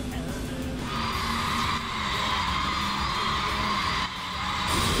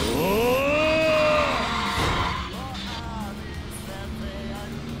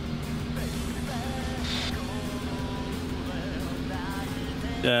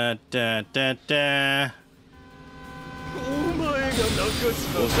 Da, da, da, da. お前が中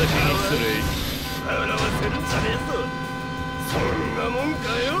島お先に失礼。笑わせるんじゃねえぞ。そんなもんか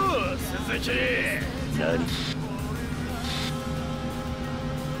よ、鈴木。何？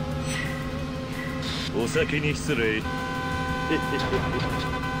お先に失礼。ゾク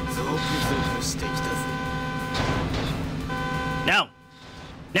ゾクしてきたぜ。Now!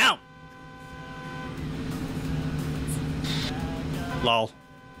 Now! Lol.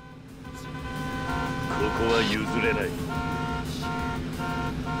 ここは譲れない。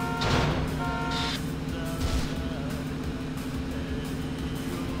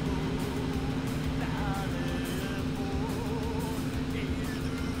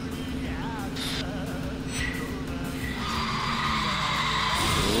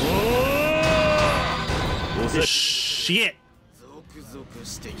Shit! ゾクゾク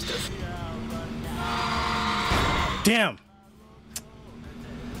してきたぜ。Damn!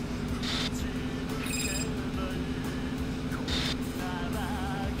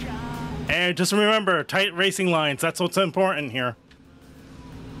 Hey, just remember, tight racing lines, that's what's important here.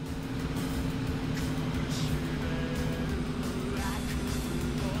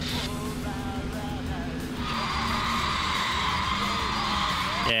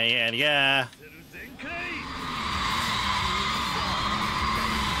 Yeah.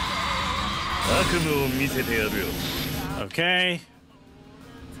 Okay.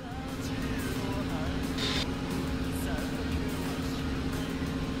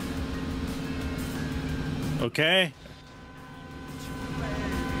 Okay.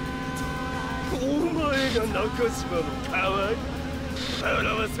 お前が中島の代わり笑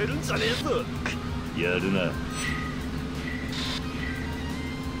わせるんじゃねえぞ。やるな。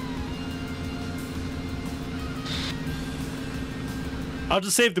I'll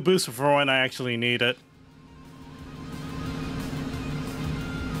just save the booster for when I actually need it.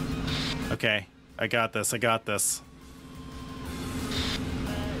 Okay, I got this.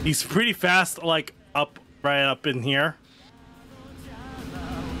 He's pretty fast, like, right up in here.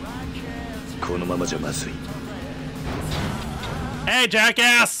 Hey,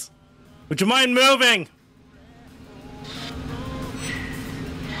 jackass! Would you mind moving?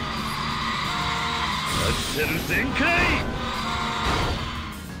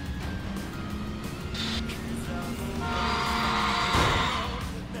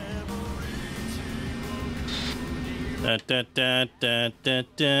 Da, da, da, da, da,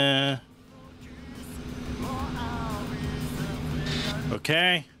 da.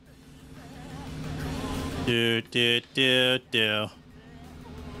 Okay. Do.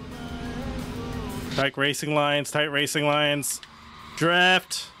 Tight racing lines,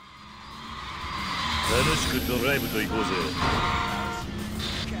 Drift.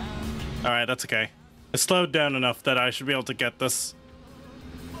 Alright, that's okay. It slowed down enough that I should be able to get this.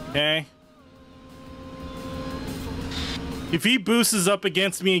 Okay. If he boosts up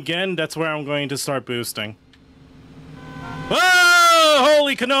against me again, that's where I'm going to start boosting. Whoa!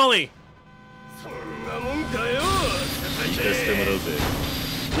 Holy cannoli!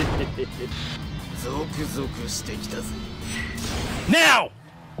 Now!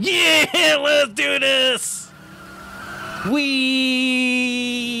 Yeah! Let's do this!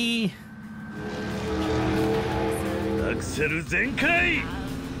 Wee!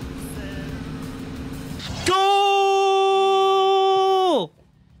 Goal!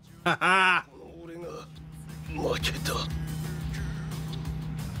 Haha!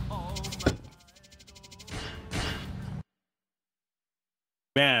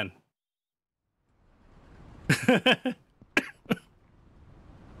 Man.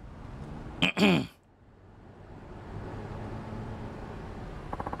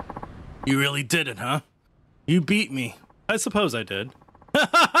 You really did it, huh? You beat me. I suppose I did.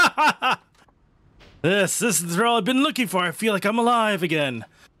 This is the thrill I've been looking for. I feel like I'm alive again.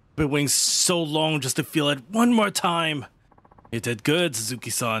 I've been waiting so long just to feel it one more time. You did good,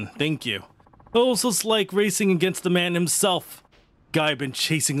 Suzuki-san. Thank you. Also, it's like racing against the man himself. Guy I've been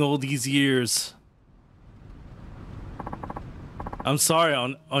chasing all these years. I'm sorry,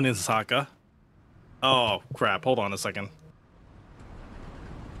 Onizuka. Oh, crap. Hold on a second.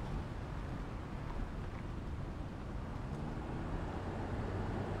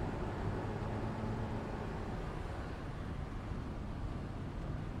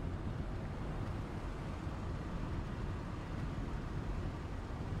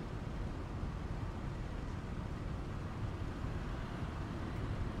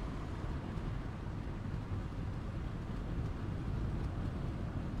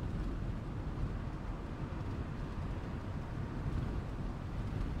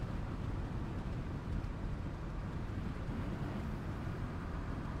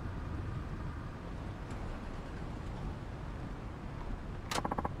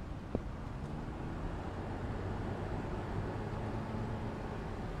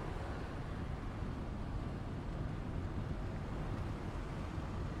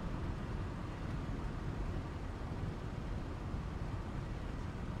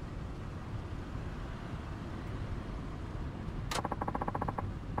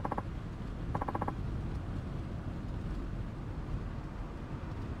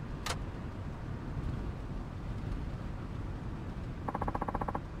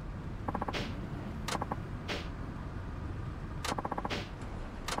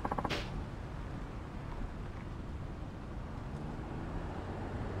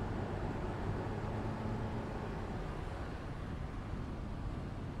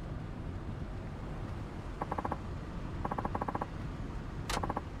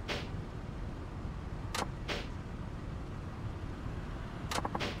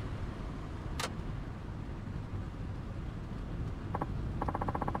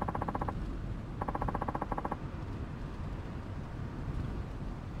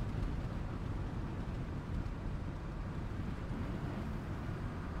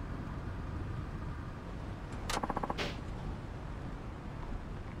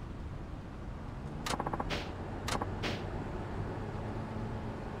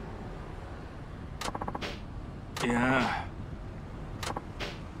 Yeah.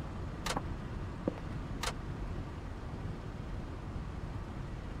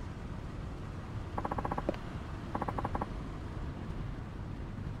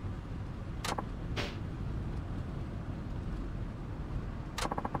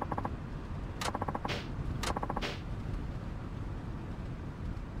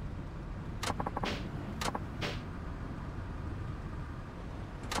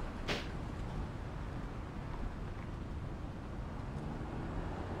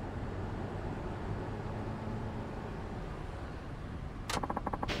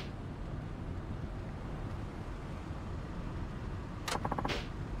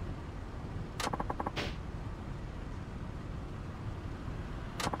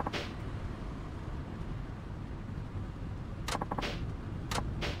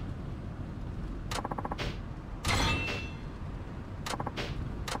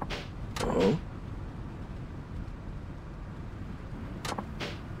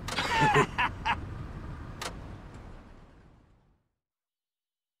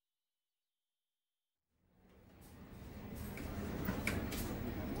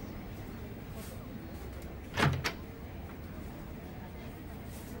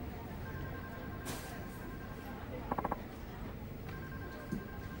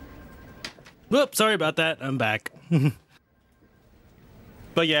 Whoops, sorry about that. I'm back.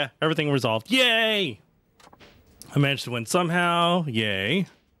 But yeah, everything resolved. Yay! I managed to win somehow. Yay.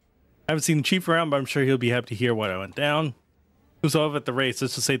 I haven't seen the chief around, but I'm sure he'll be happy to hear what I went down. Who's off at the race?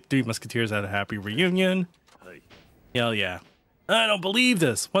 Let's just say the Three Musketeers had a happy reunion. Hell yeah. I don't believe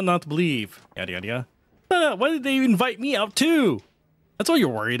this. What not to believe? Yada yada yada. Why did they invite me out too? That's all you're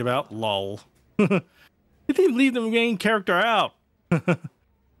worried about. Lol. They didn't leave the main character out.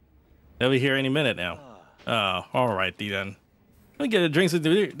 They'll be here any minute now. Oh, alrighty then. Let me get a drink.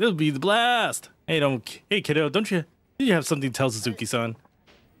 This'll be the blast. Hey kiddo, did you have something to tell Suzuki-san?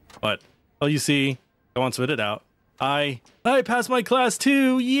 What? Oh, you see, go on, spit it out. I passed my class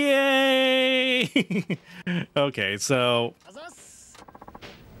too. Yay! Okay, so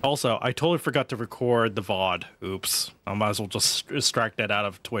also I totally forgot to record the VOD. Oops. I might as well just extract that out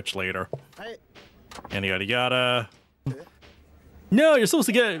of Twitch later. Yada yada yada. No, you're supposed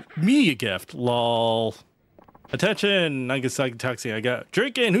to get me a gift. Lol. Attention, Nagasaki Taxi. I got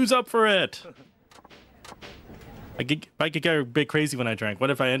drinking. Who's up for it? I could get a bit crazy when I drank. What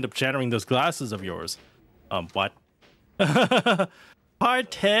if I end up shattering those glasses of yours? What?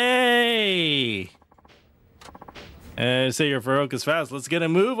 Party! Say your Haruka's fast. Let's get a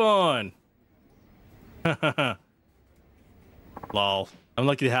move on. Lol. I'm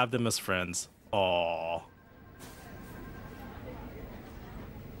lucky to have them as friends. Aww.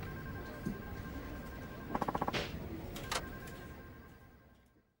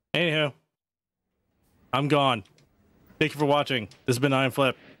 Anywho, I'm gone. Thank you for watching. This has been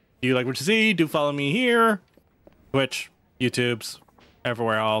iamflip. Do you like what you see? Do follow me here. Twitch, YouTube's,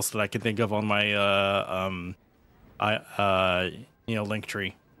 everywhere else that I can think of on my link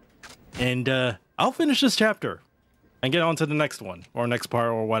tree. And I'll finish this chapter and get on to the next one or next part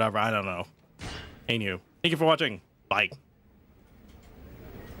or whatever. I don't know. Hey, you. Thank you for watching. Bye.